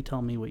mind, and you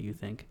tell me what you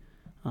think.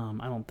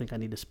 I don't think I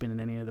need to spin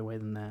it any other way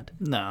than that.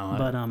 No,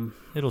 But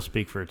it'll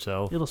speak for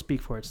itself. it'll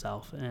speak for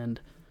itself. And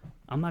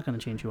I'm not going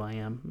to change who I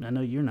am. I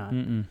know you're not.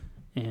 Mm-mm.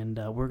 And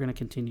we're going to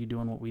continue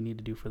doing what we need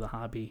to do for the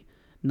hobby.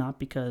 Not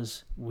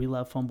because we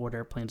love foam board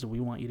airplanes and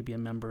we want you to be a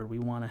member. We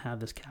want to have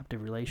this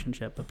captive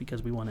relationship, but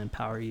because we want to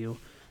empower you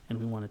and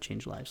we want to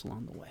change lives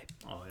along the way.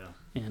 Oh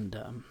yeah.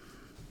 And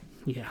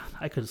yeah,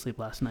 I couldn't sleep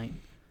last night.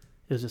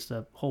 It was just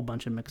a whole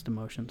bunch of mixed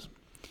emotions.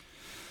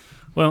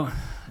 Well,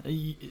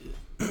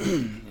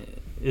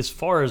 as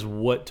far as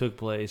what took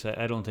place,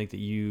 I don't think that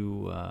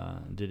you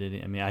did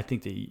it. I mean, I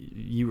think that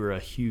you were a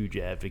huge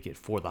advocate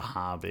for the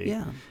hobby.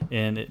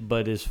 Yeah.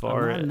 But as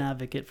far I'm not as an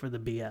advocate for the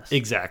BS.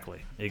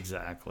 exactly.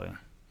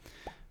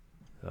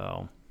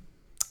 So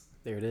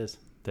There it is.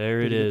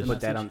 there it Did you get is. the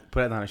Put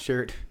that on a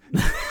shirt.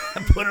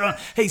 Put it on.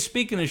 Hey,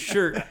 speaking of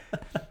shirt,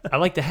 I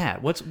like the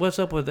hat. What's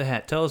up with the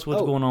hat? Tell us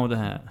what's Oh. going on with the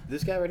hat.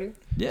 This guy right here.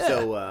 Yeah.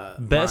 So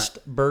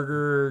Best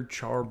burger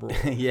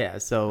charbroil. yeah.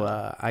 So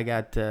I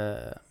got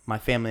my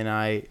family and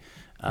I.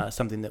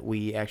 Something that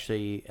we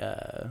actually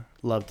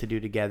love to do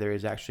together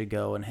is actually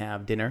go and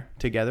have dinner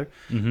together.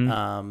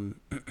 Mm-hmm.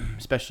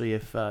 Especially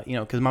if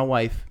because my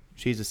wife,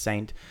 she's a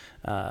saint.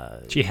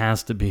 She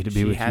has to be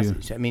She with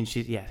has, you. I mean,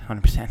 she's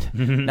 100%.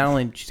 Not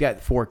only she's got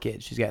 4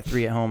 kids, she's got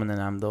 3 at home, and then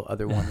I'm the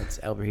other one that's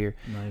over here.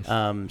 Nice.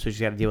 So she's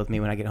got to deal with me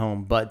when I get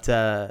home. But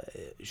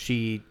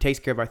she takes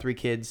care of our 3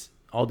 kids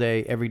all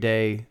day, every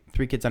day.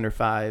 3 kids under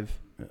 5.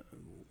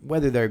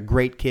 whether they're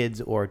great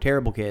kids or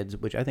terrible kids,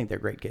 which I think they're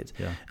great kids.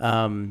 Yeah.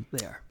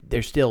 They are.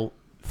 They're still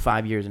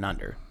 5 years and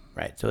under,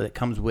 right? So it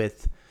comes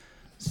with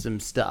some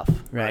stuff,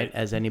 right?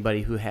 As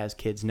anybody who has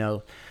kids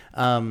know.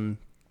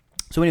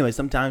 So anyway,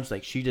 sometimes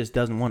like she just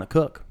doesn't want to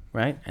cook,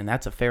 right? And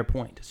that's a fair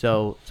point.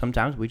 So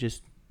sometimes we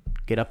just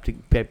get up to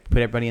put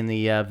everybody in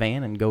the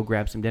van and go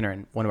grab some dinner.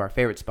 And one of our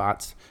favorite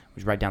spots,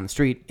 which is right down the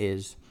street,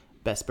 is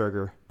Best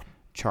Burger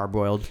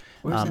Charbroiled.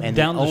 Where's that? And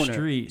Down the owner-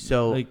 street.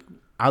 So like,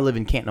 I live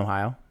in Canton,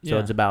 Ohio. So Yeah.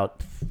 it's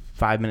about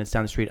 5 minutes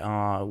down the street,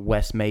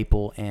 West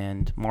Maple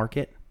and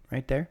Market,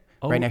 right there.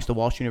 Oh. Right next to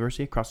Walsh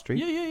University, across the street.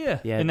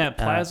 yeah. In that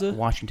plaza.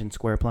 Washington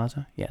Square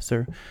Plaza. Yes,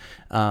 sir.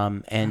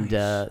 And Nice.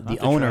 I'll have the to try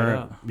it owner,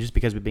 out. just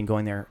because we've been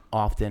going there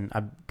often,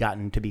 I've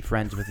gotten to be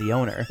friends with the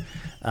owner.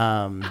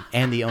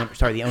 And the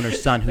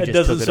owner's son who It just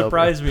doesn't took it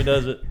surprise me,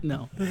 does it?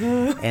 No.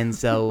 over. And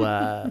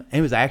so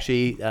it was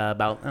actually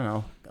about, I don't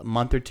know, a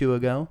month or two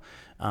ago.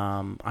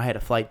 I had a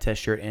flight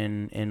test shirt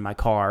in my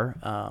car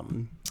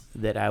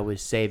that I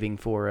was saving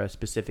for a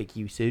specific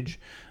usage.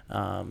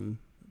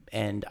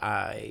 And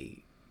I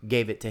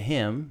gave it to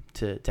him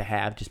to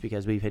have, just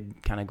because we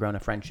had kind of grown a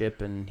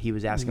friendship, and he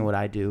was asking what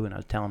I do, and I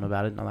was telling him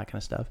about it and all that kind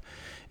of stuff.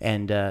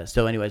 And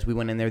so anyways, we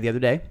went in there the other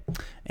day,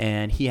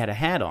 and he had a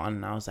hat on,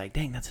 and I was like,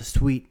 dang, that's a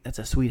sweet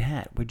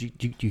hat.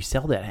 Would you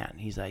sell that hat? And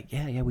he's like,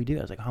 yeah, we do.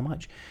 I was like, how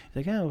much?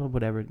 He's like, oh, well,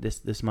 whatever,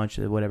 this much,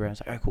 whatever. I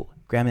was like, all right, cool.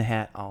 Grab me the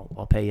hat.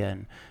 I'll pay you,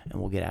 and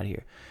we'll get out of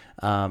here.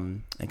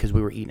 Because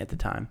we were eating at the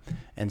time.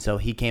 And so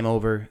he came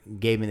over,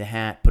 gave me the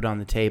hat, put it on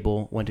the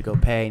table, went to go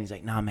pay, and he's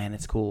like, nah, man,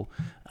 it's cool.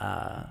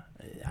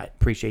 I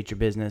appreciate your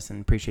business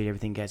and appreciate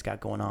everything you guys got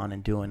going on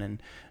and doing.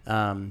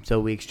 And so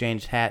we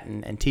exchanged hat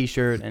and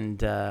T-shirt. And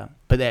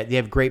but they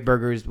have great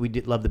burgers. We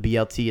did love the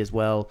BLT as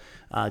well.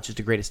 It's just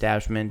a great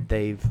establishment.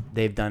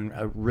 They've done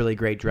a really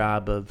great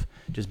job of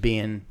just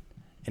being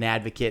an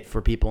advocate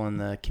for people in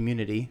the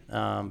community,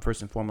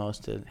 first and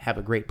foremost, to have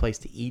a great place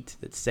to eat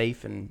that's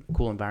safe and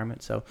cool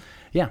environment. So,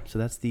 yeah, so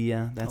that's the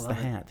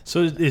hat.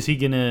 So is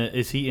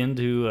he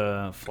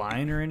into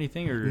flying or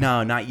anything, or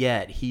No, not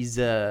yet. He's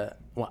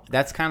well,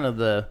 that's kind of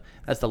the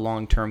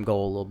long-term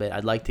goal a little bit.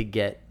 I'd like to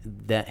get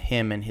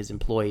him and his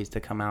employees to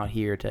come out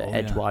here to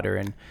Edgewater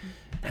and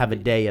have a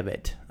day of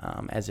it,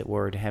 as it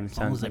were, to have him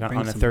long as they like bring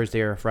on a some Thursday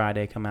or a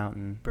Friday come out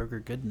and Burger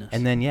goodness.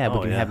 and then we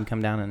Oh, can yeah. have him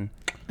come down and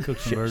cook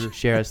some burgers?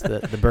 share us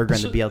the burger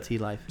and So- the BLT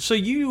life. So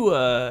you,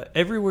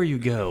 everywhere you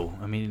go,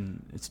 I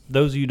mean, it's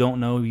those of you who don't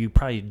know, you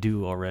probably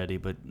do already,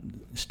 but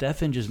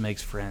Stefan just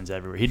makes friends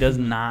everywhere. He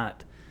doesn't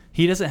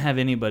have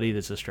anybody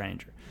that's a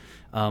stranger.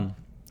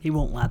 he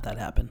won't let that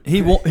happen.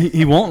 He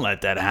won't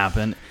let that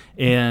happen.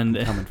 And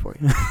Coming for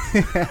you.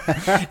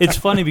 it's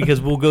funny because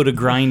we'll go to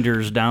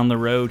Grinders down the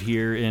road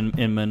here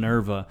in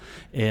Minerva,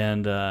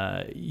 and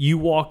you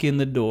walk in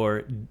the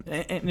door,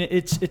 and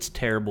it's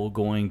terrible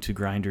going to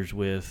Grinders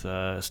with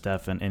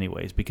Stefan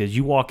anyways, because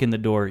you walk in the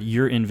door,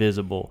 you're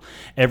invisible.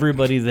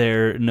 Everybody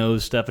there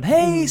knows Stefan.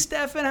 Hey,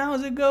 Stefan,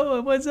 how's it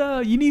going? What's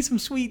up? You need some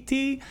sweet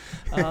tea?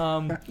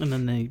 And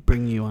then they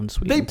bring you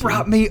unsweetened They tea.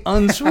 brought me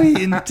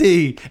unsweetened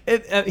tea.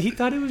 He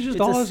thought it was just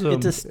It's awesome.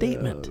 it's a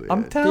statement.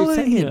 I'm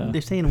telling you.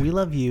 They're saying, we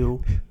love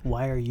you.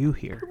 Why are you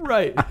here?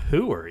 Right.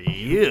 Who are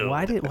you?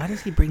 Why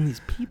does he bring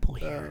these people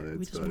here?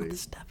 We just want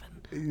Stefan.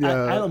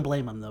 I don't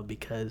blame him, though,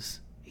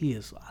 because he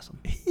is awesome.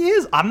 He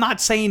is. I'm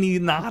not saying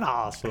he's not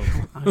awesome.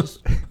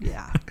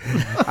 Yeah.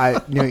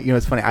 You know,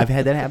 it's funny. I've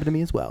had that happen to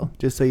me as well.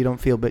 Just so you don't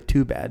feel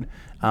too bad.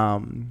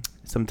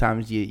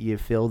 Sometimes you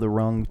fill the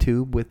wrong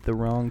tube with the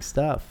wrong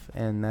stuff,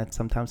 and that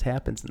sometimes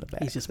happens in the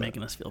back. He's just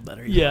making us feel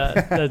better.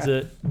 Yeah, that's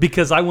it.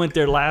 Because I went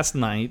there last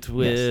night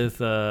with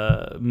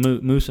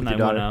Moose and I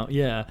your went daughter? out.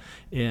 Yeah,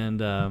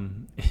 and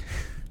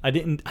I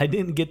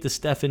didn't get the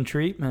Stefan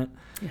treatment.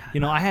 Yeah. You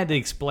know, I had to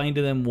explain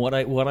to them what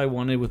I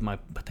wanted with my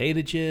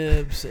potato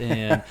chips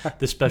and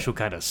the special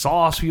kind of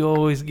sauce we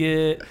always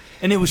get,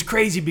 and it was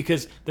crazy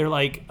because they're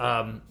like.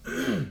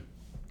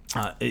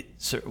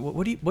 Sir,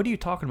 what are you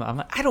talking about? I'm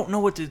like, I don't know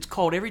what it's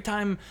called. Every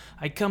time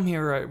I come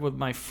here with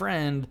my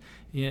friend,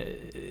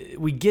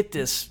 we get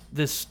this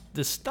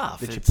stuff.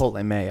 The It's-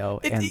 Chipotle mayo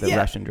and the yeah.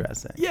 Russian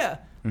dressing. Yeah.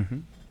 Mm-hmm.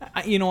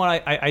 You know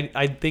what?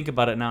 I think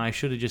about it now. I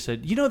should have just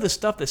said, you know, the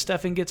stuff that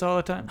Stefan gets all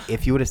the time.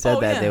 If you would have said Oh,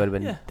 that, yeah, they would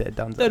have been yeah.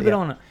 done. They'd have been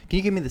on it. Can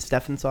you give me the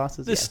Stefan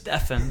sauces? The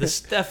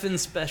Stefan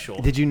special.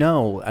 Did you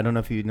know? I don't know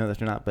if you know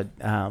this or not, but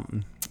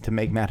to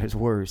make matters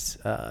worse,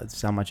 this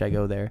is how much I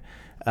go there.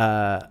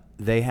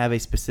 They have a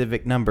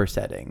specific number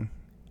setting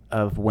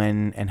of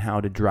when and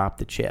how to drop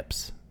the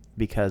chips,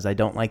 because I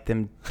don't like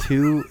them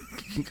too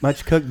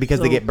much cooked because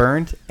they get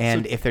burned,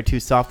 and if they're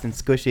too soft and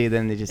squishy,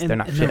 then they're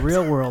not in chips. the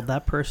real world,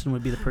 that person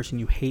would be the person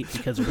you hate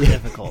because they're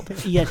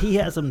difficult. Yet he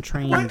has them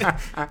trained to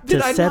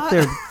I set not?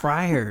 their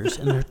fryers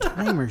and their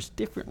timers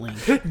differently.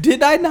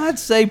 Did I not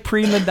say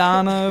prima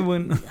donna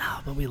when?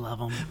 Oh, but we love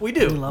them. We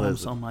do. We love them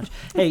so much.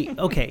 Hey,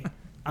 okay.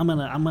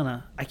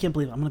 I can't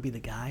believe I'm gonna be the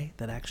guy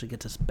that actually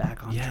gets us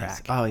back on Yes.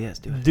 track. Oh yes,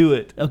 do it. Do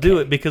it. Okay. Do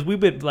it, because we've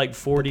been like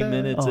 40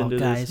 minutes Oh, into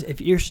guys, this.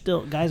 if you're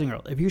still, guys and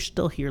girls, if you're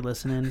still here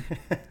listening,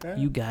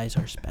 you guys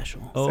are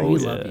special. Oh,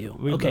 we yeah. love you.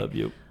 We okay. love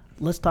you.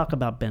 let's talk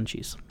about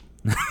benchies.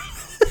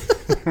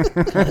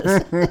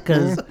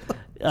 Because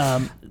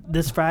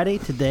this Friday,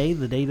 today,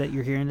 the day that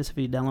you're hearing this, if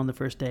you download the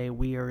first day,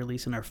 we are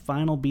releasing our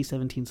final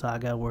B-17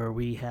 saga, where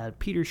we had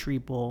Peter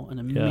Schriepel, an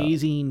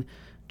amazing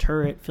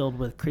turret filled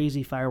with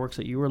crazy fireworks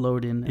that you were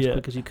loading as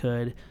quick as you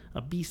could,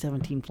 a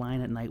B-17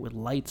 flying at night with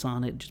lights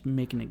on it, just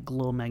making it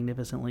glow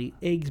magnificently,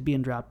 eggs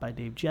being dropped by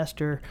Dave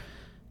Jester,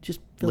 just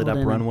lit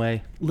up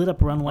runway from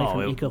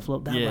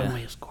EcoFloat. That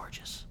runway is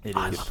gorgeous. I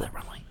love that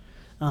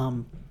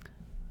runway.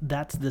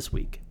 That's this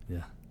week.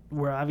 Yeah.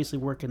 We're obviously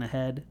working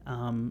ahead.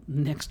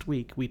 Next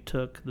week, we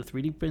took the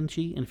 3D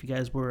Benchy, and if you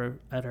guys were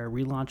at our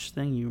relaunch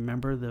thing, you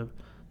remember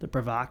the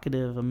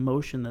provocative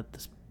emotion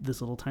that this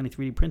little tiny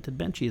 3D printed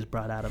Benchy has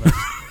brought out of us.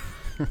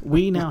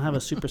 We now have a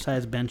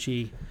supersized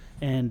Benchy,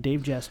 and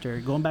Dave Jester,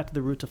 going back to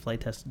the roots of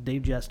flight test,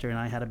 Dave Jester and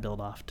I had a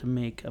build-off to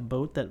make a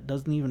boat that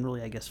doesn't even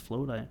really, I guess,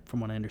 float, from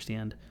what I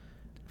understand,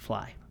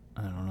 fly.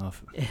 I don't know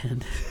if...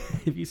 And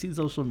if you see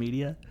social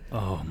media...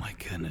 Oh, my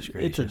goodness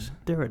gracious.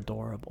 They're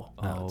adorable.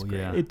 Oh,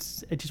 yeah. I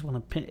just want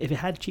to pinch... If it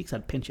had cheeks,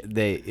 I'd pinch it.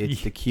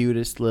 It's the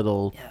cutest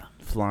little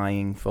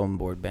flying foam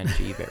board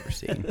Benchy you've ever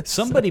seen.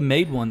 Somebody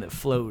made one that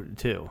floated,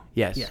 too.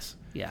 Yes.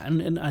 Yeah,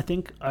 and I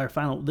think our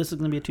final... This is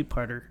going to be a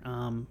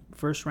two-parter.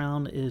 First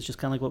round is just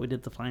kind of like what we did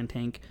with the flying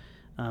tank.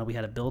 We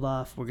had a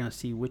build-off. We're going to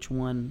see which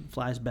one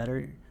flies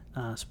better.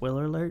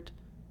 Spoiler alert,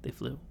 they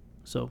flew.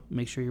 So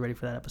make sure you're ready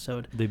for that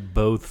episode. They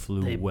both flew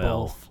well. They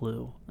both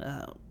flew.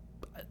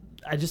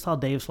 I just saw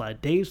Dave's fly.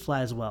 Dave's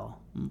flies well.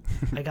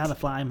 I got to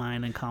fly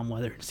mine in calm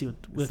weather and see what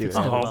it's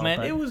still well.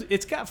 Man,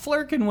 it's got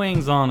flirkin'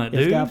 wings on it,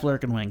 dude. It's got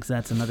flirkin' wings.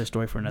 That's another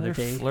story for another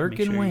day.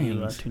 Flirkin'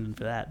 wings. You tune in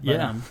for that.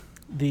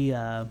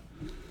 But,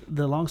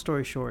 the long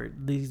story short,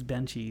 these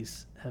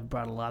Benchies have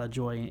brought a lot of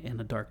joy in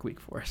a dark week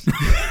for us.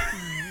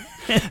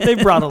 They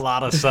brought a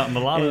lot of something, a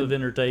lot of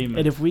entertainment.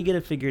 And if we get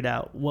it figured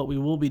out, what we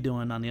will be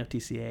doing on the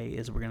FTCA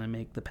is we're going to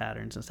make the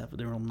patterns and stuff.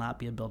 There will not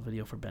be a build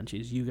video for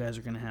Benchies. You guys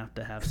are going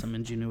to have some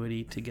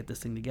ingenuity to get this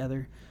thing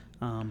together.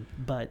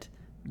 But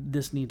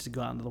this needs to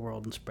go out into the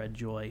world and spread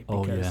joy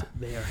because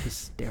they are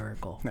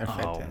hysterical. They're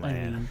fantastic. I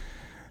mean,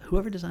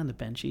 whoever designed the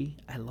Benchy,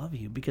 I love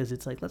you, because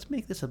it's like, let's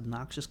make this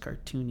obnoxious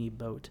cartoony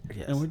boat.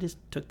 Yes. And we just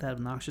took that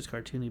obnoxious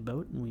cartoony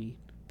boat and we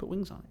put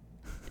wings on it.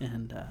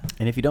 And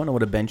if you don't know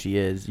what a Benchy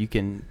is, you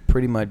can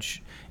pretty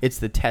much, it's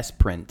the test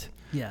print.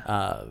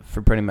 Yeah.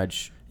 For pretty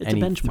much it's a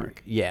benchmark.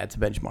 It's a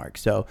benchmark.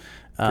 So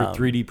for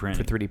 3D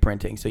printing. For 3D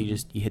printing. So you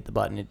hit the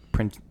button, it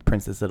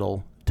prints this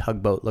little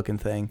tugboat looking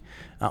thing.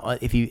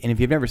 If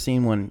you've ever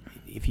seen one,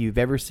 if you've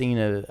ever seen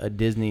a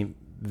Disney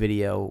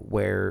video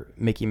where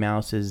Mickey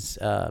Mouse is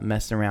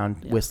messing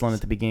around whistling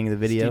at the beginning of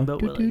the video.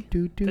 Steamboat Willie.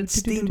 That's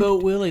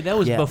Steamboat Willie. That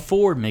was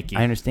before Mickey.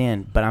 I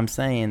understand, but I'm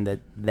saying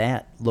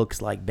that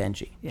looks like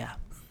Benchy. Yeah.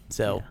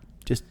 So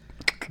just...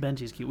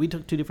 Benchy's cute. We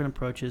took two different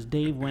approaches.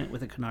 Dave went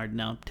with a canard.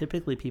 Now,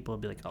 typically people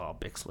would be like, oh,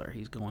 Bixler,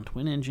 he's going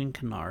twin engine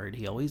canard.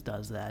 He always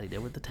does that. He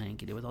did with the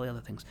tank. He did with all the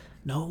other things.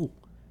 No,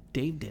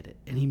 Dave did it,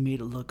 and he made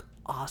it look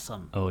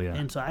awesome. Oh, yeah.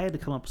 And so I had to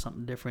come up with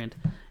something different,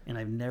 and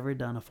I've never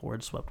done a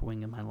forward swept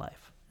wing in my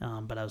life.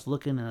 But I was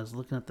looking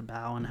at the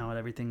bow and how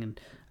everything, and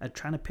I'm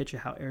trying to picture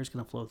how air is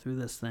going to flow through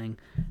this thing.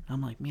 And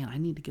I'm like, man, I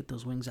need to get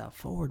those wings out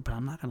forward, but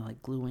I'm not going to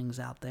like glue wings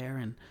out there.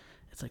 And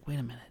it's like, wait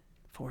a minute,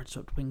 forward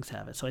swept wings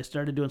have it. So I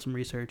started doing some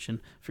research and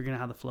figuring out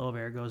how the flow of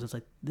air goes. It's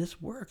like,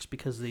 this works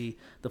because the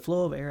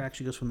flow of air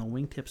actually goes from the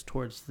wingtips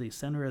towards the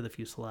center of the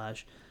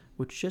fuselage,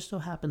 which just so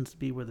happens to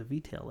be where the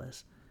V-tail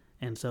is.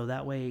 And so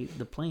that way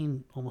the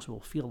plane almost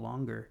will feel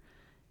longer.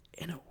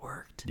 And it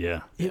worked.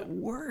 Yeah. It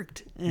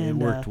worked. And it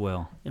worked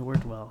well. It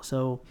worked well.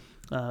 So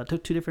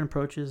took two different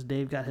approaches.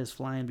 Dave got his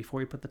flying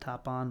before he put the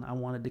top on. I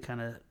wanted to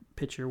kind of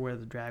picture where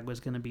the drag was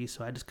going to be,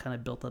 so I just kind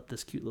of built up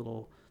this cute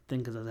little thing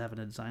because I was having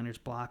a designer's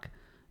block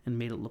and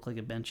made it look like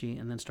a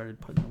Benchy, and then started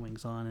putting the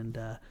wings on. And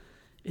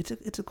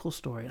it's a cool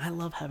story. And I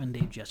love having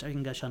Dave Jester. I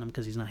can gush on him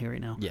because he's not here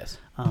right now. Yes.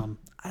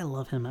 I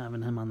love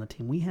having him on the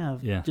team. We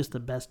have just the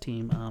best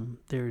team.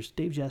 There's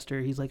Dave Jester.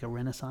 He's like a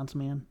Renaissance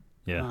man.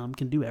 Yeah.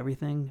 Can do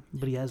everything,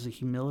 but he has the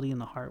humility and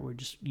the heart where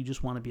you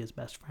just want to be his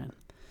best friend.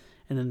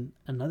 And then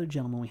another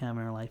gentleman we have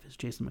in our life is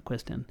Jason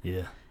McQuiston.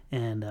 Yeah.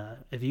 And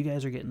if you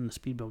guys are getting the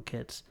speedboat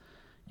kits,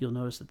 you'll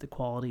notice that the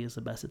quality is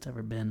the best it's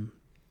ever been.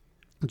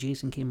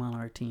 Jason came on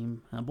our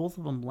team. Both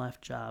of them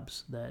left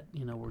jobs that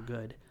were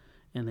good,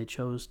 and they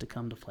chose to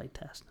come to Flight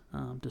Test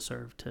to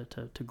serve,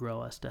 to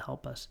grow us, to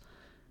help us.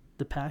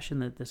 The passion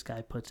that this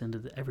guy puts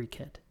into every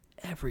kit.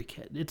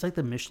 It's like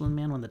the Michelin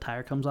Man when the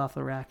tire comes off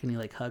the rack and he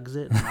like hugs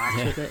it and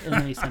knocks with it and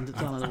then he sends it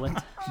on the way.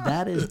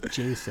 That is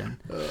Jason.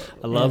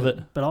 I love it.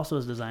 But also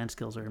his design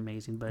skills are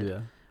amazing.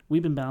 But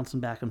we've been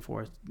bouncing back and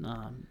forth,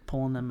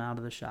 pulling them out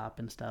of the shop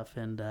and stuff.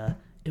 And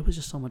it was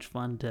just so much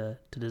fun to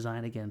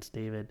design against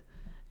David.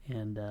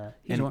 And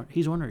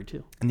he's ornery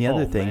too. And the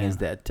other thing is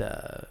that,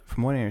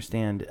 from what I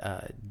understand,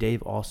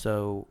 Dave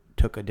also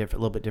took a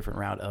little bit different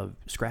route of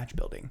scratch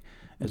building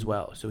as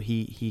well. So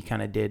he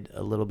kind of did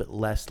a little bit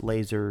less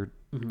laser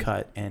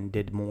cut and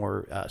did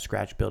more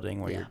scratch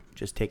building, where you're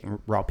just taking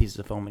raw pieces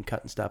of foam and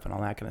cutting stuff and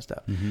all that kind of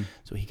stuff.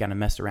 So he kind of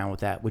messed around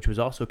with that, which was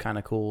also kind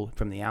of cool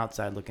from the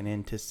outside looking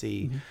in to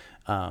see.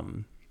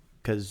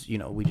 Because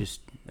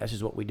that's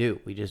just what we do.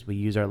 We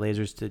use our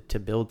lasers to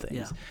build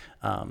things.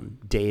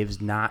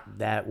 Dave's not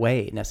that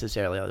way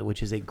necessarily,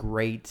 which is a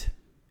great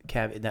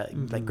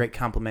great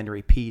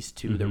complementary piece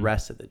to the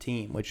rest of the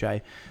team, which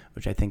I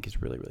think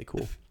is really, really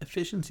cool.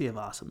 Efficiency of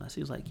awesomeness.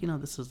 He was like,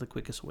 this is the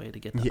quickest way to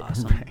get to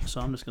awesome,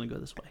 so I'm just going to go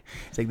this way.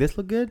 It's like, this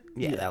look good?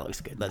 Yeah, that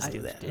looks good. Let's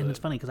do that. And it's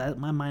funny because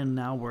my mind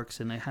now works,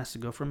 and it has to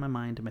go from my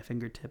mind to my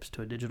fingertips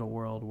to a digital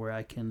world where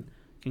I can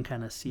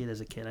kind of see it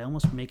as a kit. I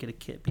almost make it a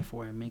kit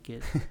before I make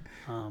it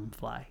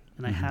fly,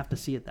 and I have to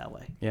see it that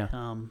way. Yeah.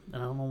 And I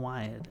don't know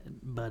why,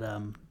 but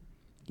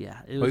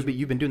but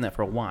you've been doing that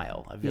for a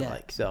while, I feel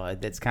like, so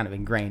that's kind of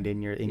ingrained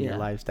in your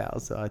lifestyle.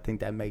 So I think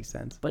that makes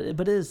sense. But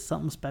it is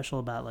something special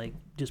about like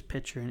just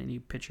picturing it, and you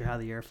picture how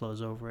the air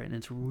flows over it, and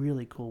it's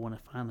really cool when it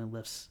finally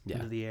lifts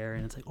into the air,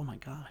 and it's like, oh my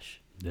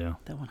gosh. Yeah,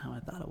 that went how I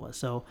thought it was.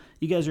 So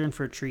you guys are in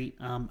for a treat.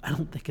 I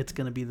don't think it's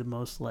going to be the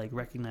most like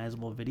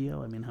recognizable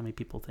video. I mean, how many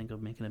people think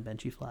of making a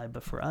Benchy fly?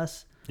 But for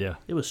us,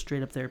 it was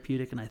straight up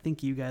therapeutic, and I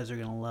think you guys are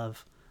going to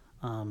love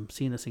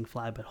seeing this thing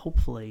fly. But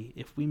hopefully,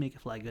 if we make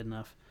it fly good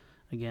enough,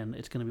 again,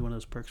 it's going to be one of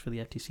those perks for the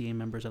FTCA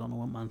members. I don't know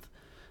what month.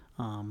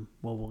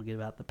 We'll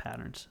give out the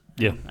patterns.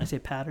 And I say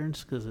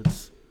patterns because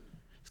it's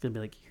going to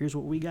be like, here's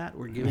what we got.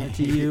 We're giving it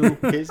to you.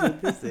 Here's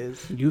what this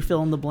is. You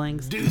fill in the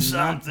blanks. Do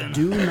something.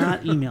 Do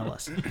not email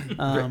us.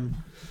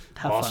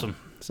 Have awesome.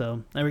 Fun.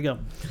 So there we go.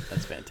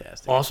 That's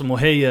fantastic. Awesome. Well,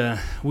 hey,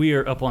 we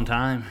are up on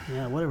time.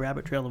 Yeah, what a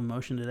rabbit trail of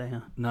emotion today,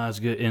 huh? No, it's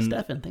good. And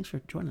Stefan, thanks for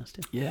joining us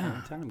too. Yeah,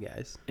 anytime,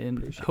 guys. And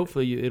appreciate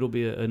hopefully it'll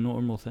be a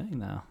normal thing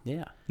now.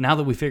 Yeah. Now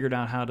that we figured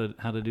out how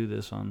to do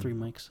this on 3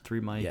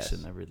 mics,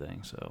 and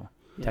everything. So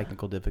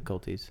technical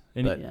difficulties,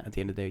 but at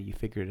the end of the day, you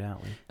figured it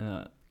out.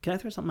 Can I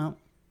throw something out?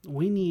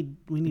 We need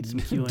some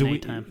Q&A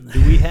time.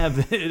 Do we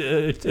have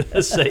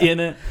a say in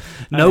it?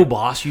 No,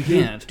 boss, you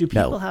can't. Do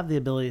people have the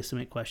ability to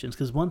submit questions?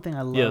 Because one thing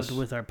I loved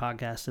with our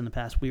podcast in the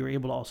past, we were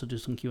able to also do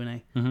some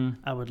Q&A.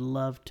 I would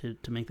love to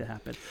make that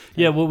happen.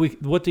 Yeah,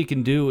 what they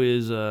can do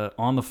is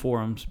on the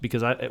forums,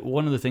 because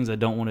one of the things I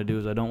don't want to do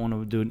is I don't want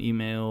to do an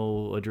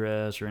email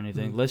address or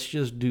anything. Let's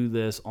just do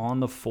this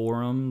on the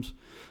forums.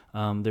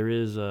 There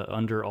is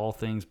under All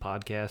Things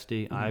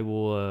Podcasty.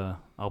 I'll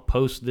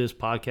post this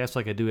podcast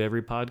like I do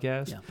every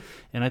podcast,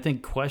 and I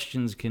think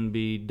questions can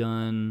be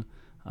done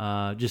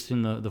just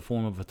in the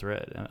form of a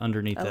thread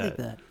underneath that. I like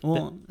that.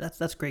 Well,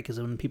 that's great because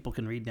when people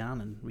can read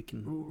down and we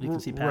can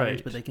see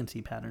patterns, but they can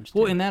see patterns too.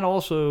 Well, and that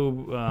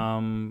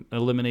also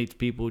eliminates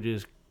people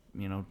just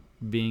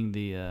being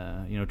the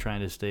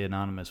trying to stay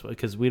anonymous,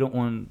 because we don't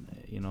want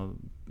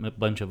a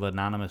bunch of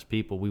anonymous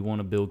people. We want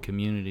to build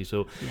community.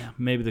 So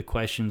maybe the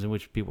questions in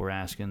which people are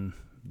asking,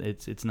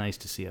 it's nice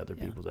to see other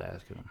people's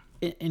asking them.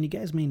 And you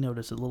guys may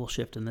notice a little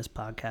shift in this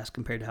podcast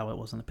compared to how it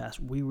was in the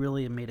past. We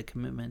really have made a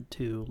commitment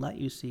to let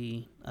you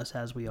see us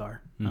as we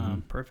are.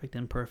 Perfect,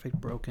 imperfect,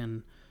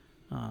 broken,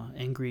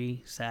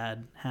 angry,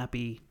 sad,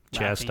 happy,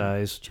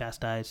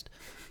 chastised.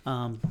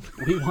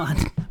 We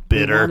want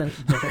bitter.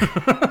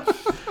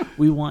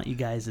 We want you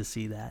guys to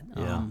see that.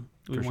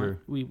 Sure.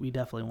 We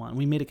definitely want.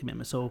 We made a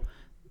commitment. So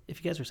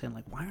if you guys are saying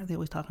like, why are they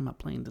always talking about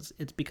planes?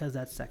 It's because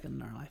that's second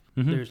in our life.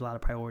 There's a lot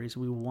of priorities.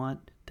 We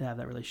want to have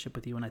that relationship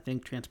with you, and I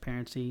think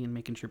transparency and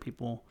making sure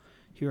people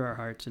hear our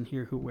hearts and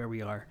hear where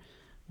we are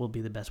will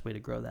be the best way to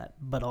grow that.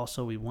 But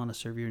also, we want to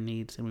serve your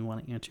needs and we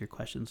want to answer your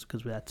questions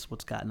because that's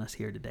what's gotten us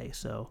here today.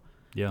 So.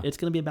 Yeah, it's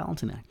going to be a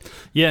balancing act.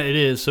 Yeah, it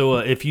is. So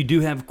if you do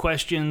have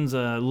questions,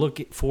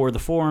 look for the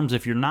forums.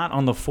 If you're not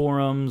on the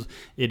forums,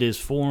 it is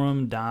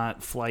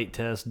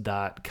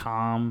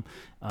forum.flighttest.com.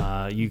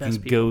 You can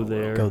go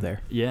there. Go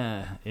there.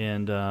 Yeah,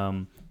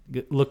 and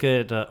look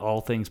at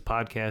All Things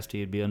Podcasty.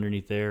 It'd be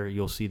underneath there.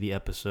 You'll see the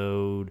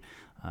episode.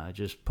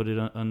 Just put it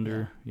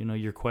under,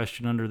 your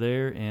question under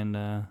there,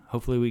 and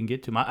hopefully we can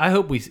get to them. I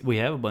hope we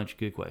have a bunch of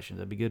good questions.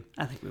 That'd be good.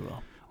 I think we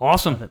will.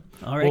 Awesome.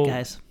 All right,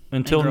 guys.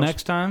 Until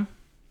next time.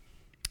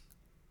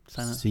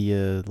 See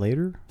you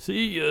later.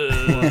 See you.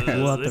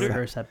 We'll have to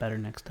rehearse that better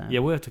next time. Yeah,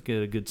 we'll have to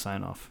get a good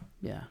sign off.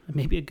 Yeah,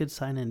 maybe a good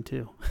sign in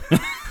too.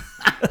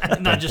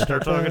 Not just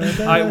start talking.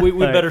 All right, we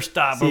better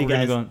stop. See you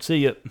guys. See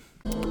you.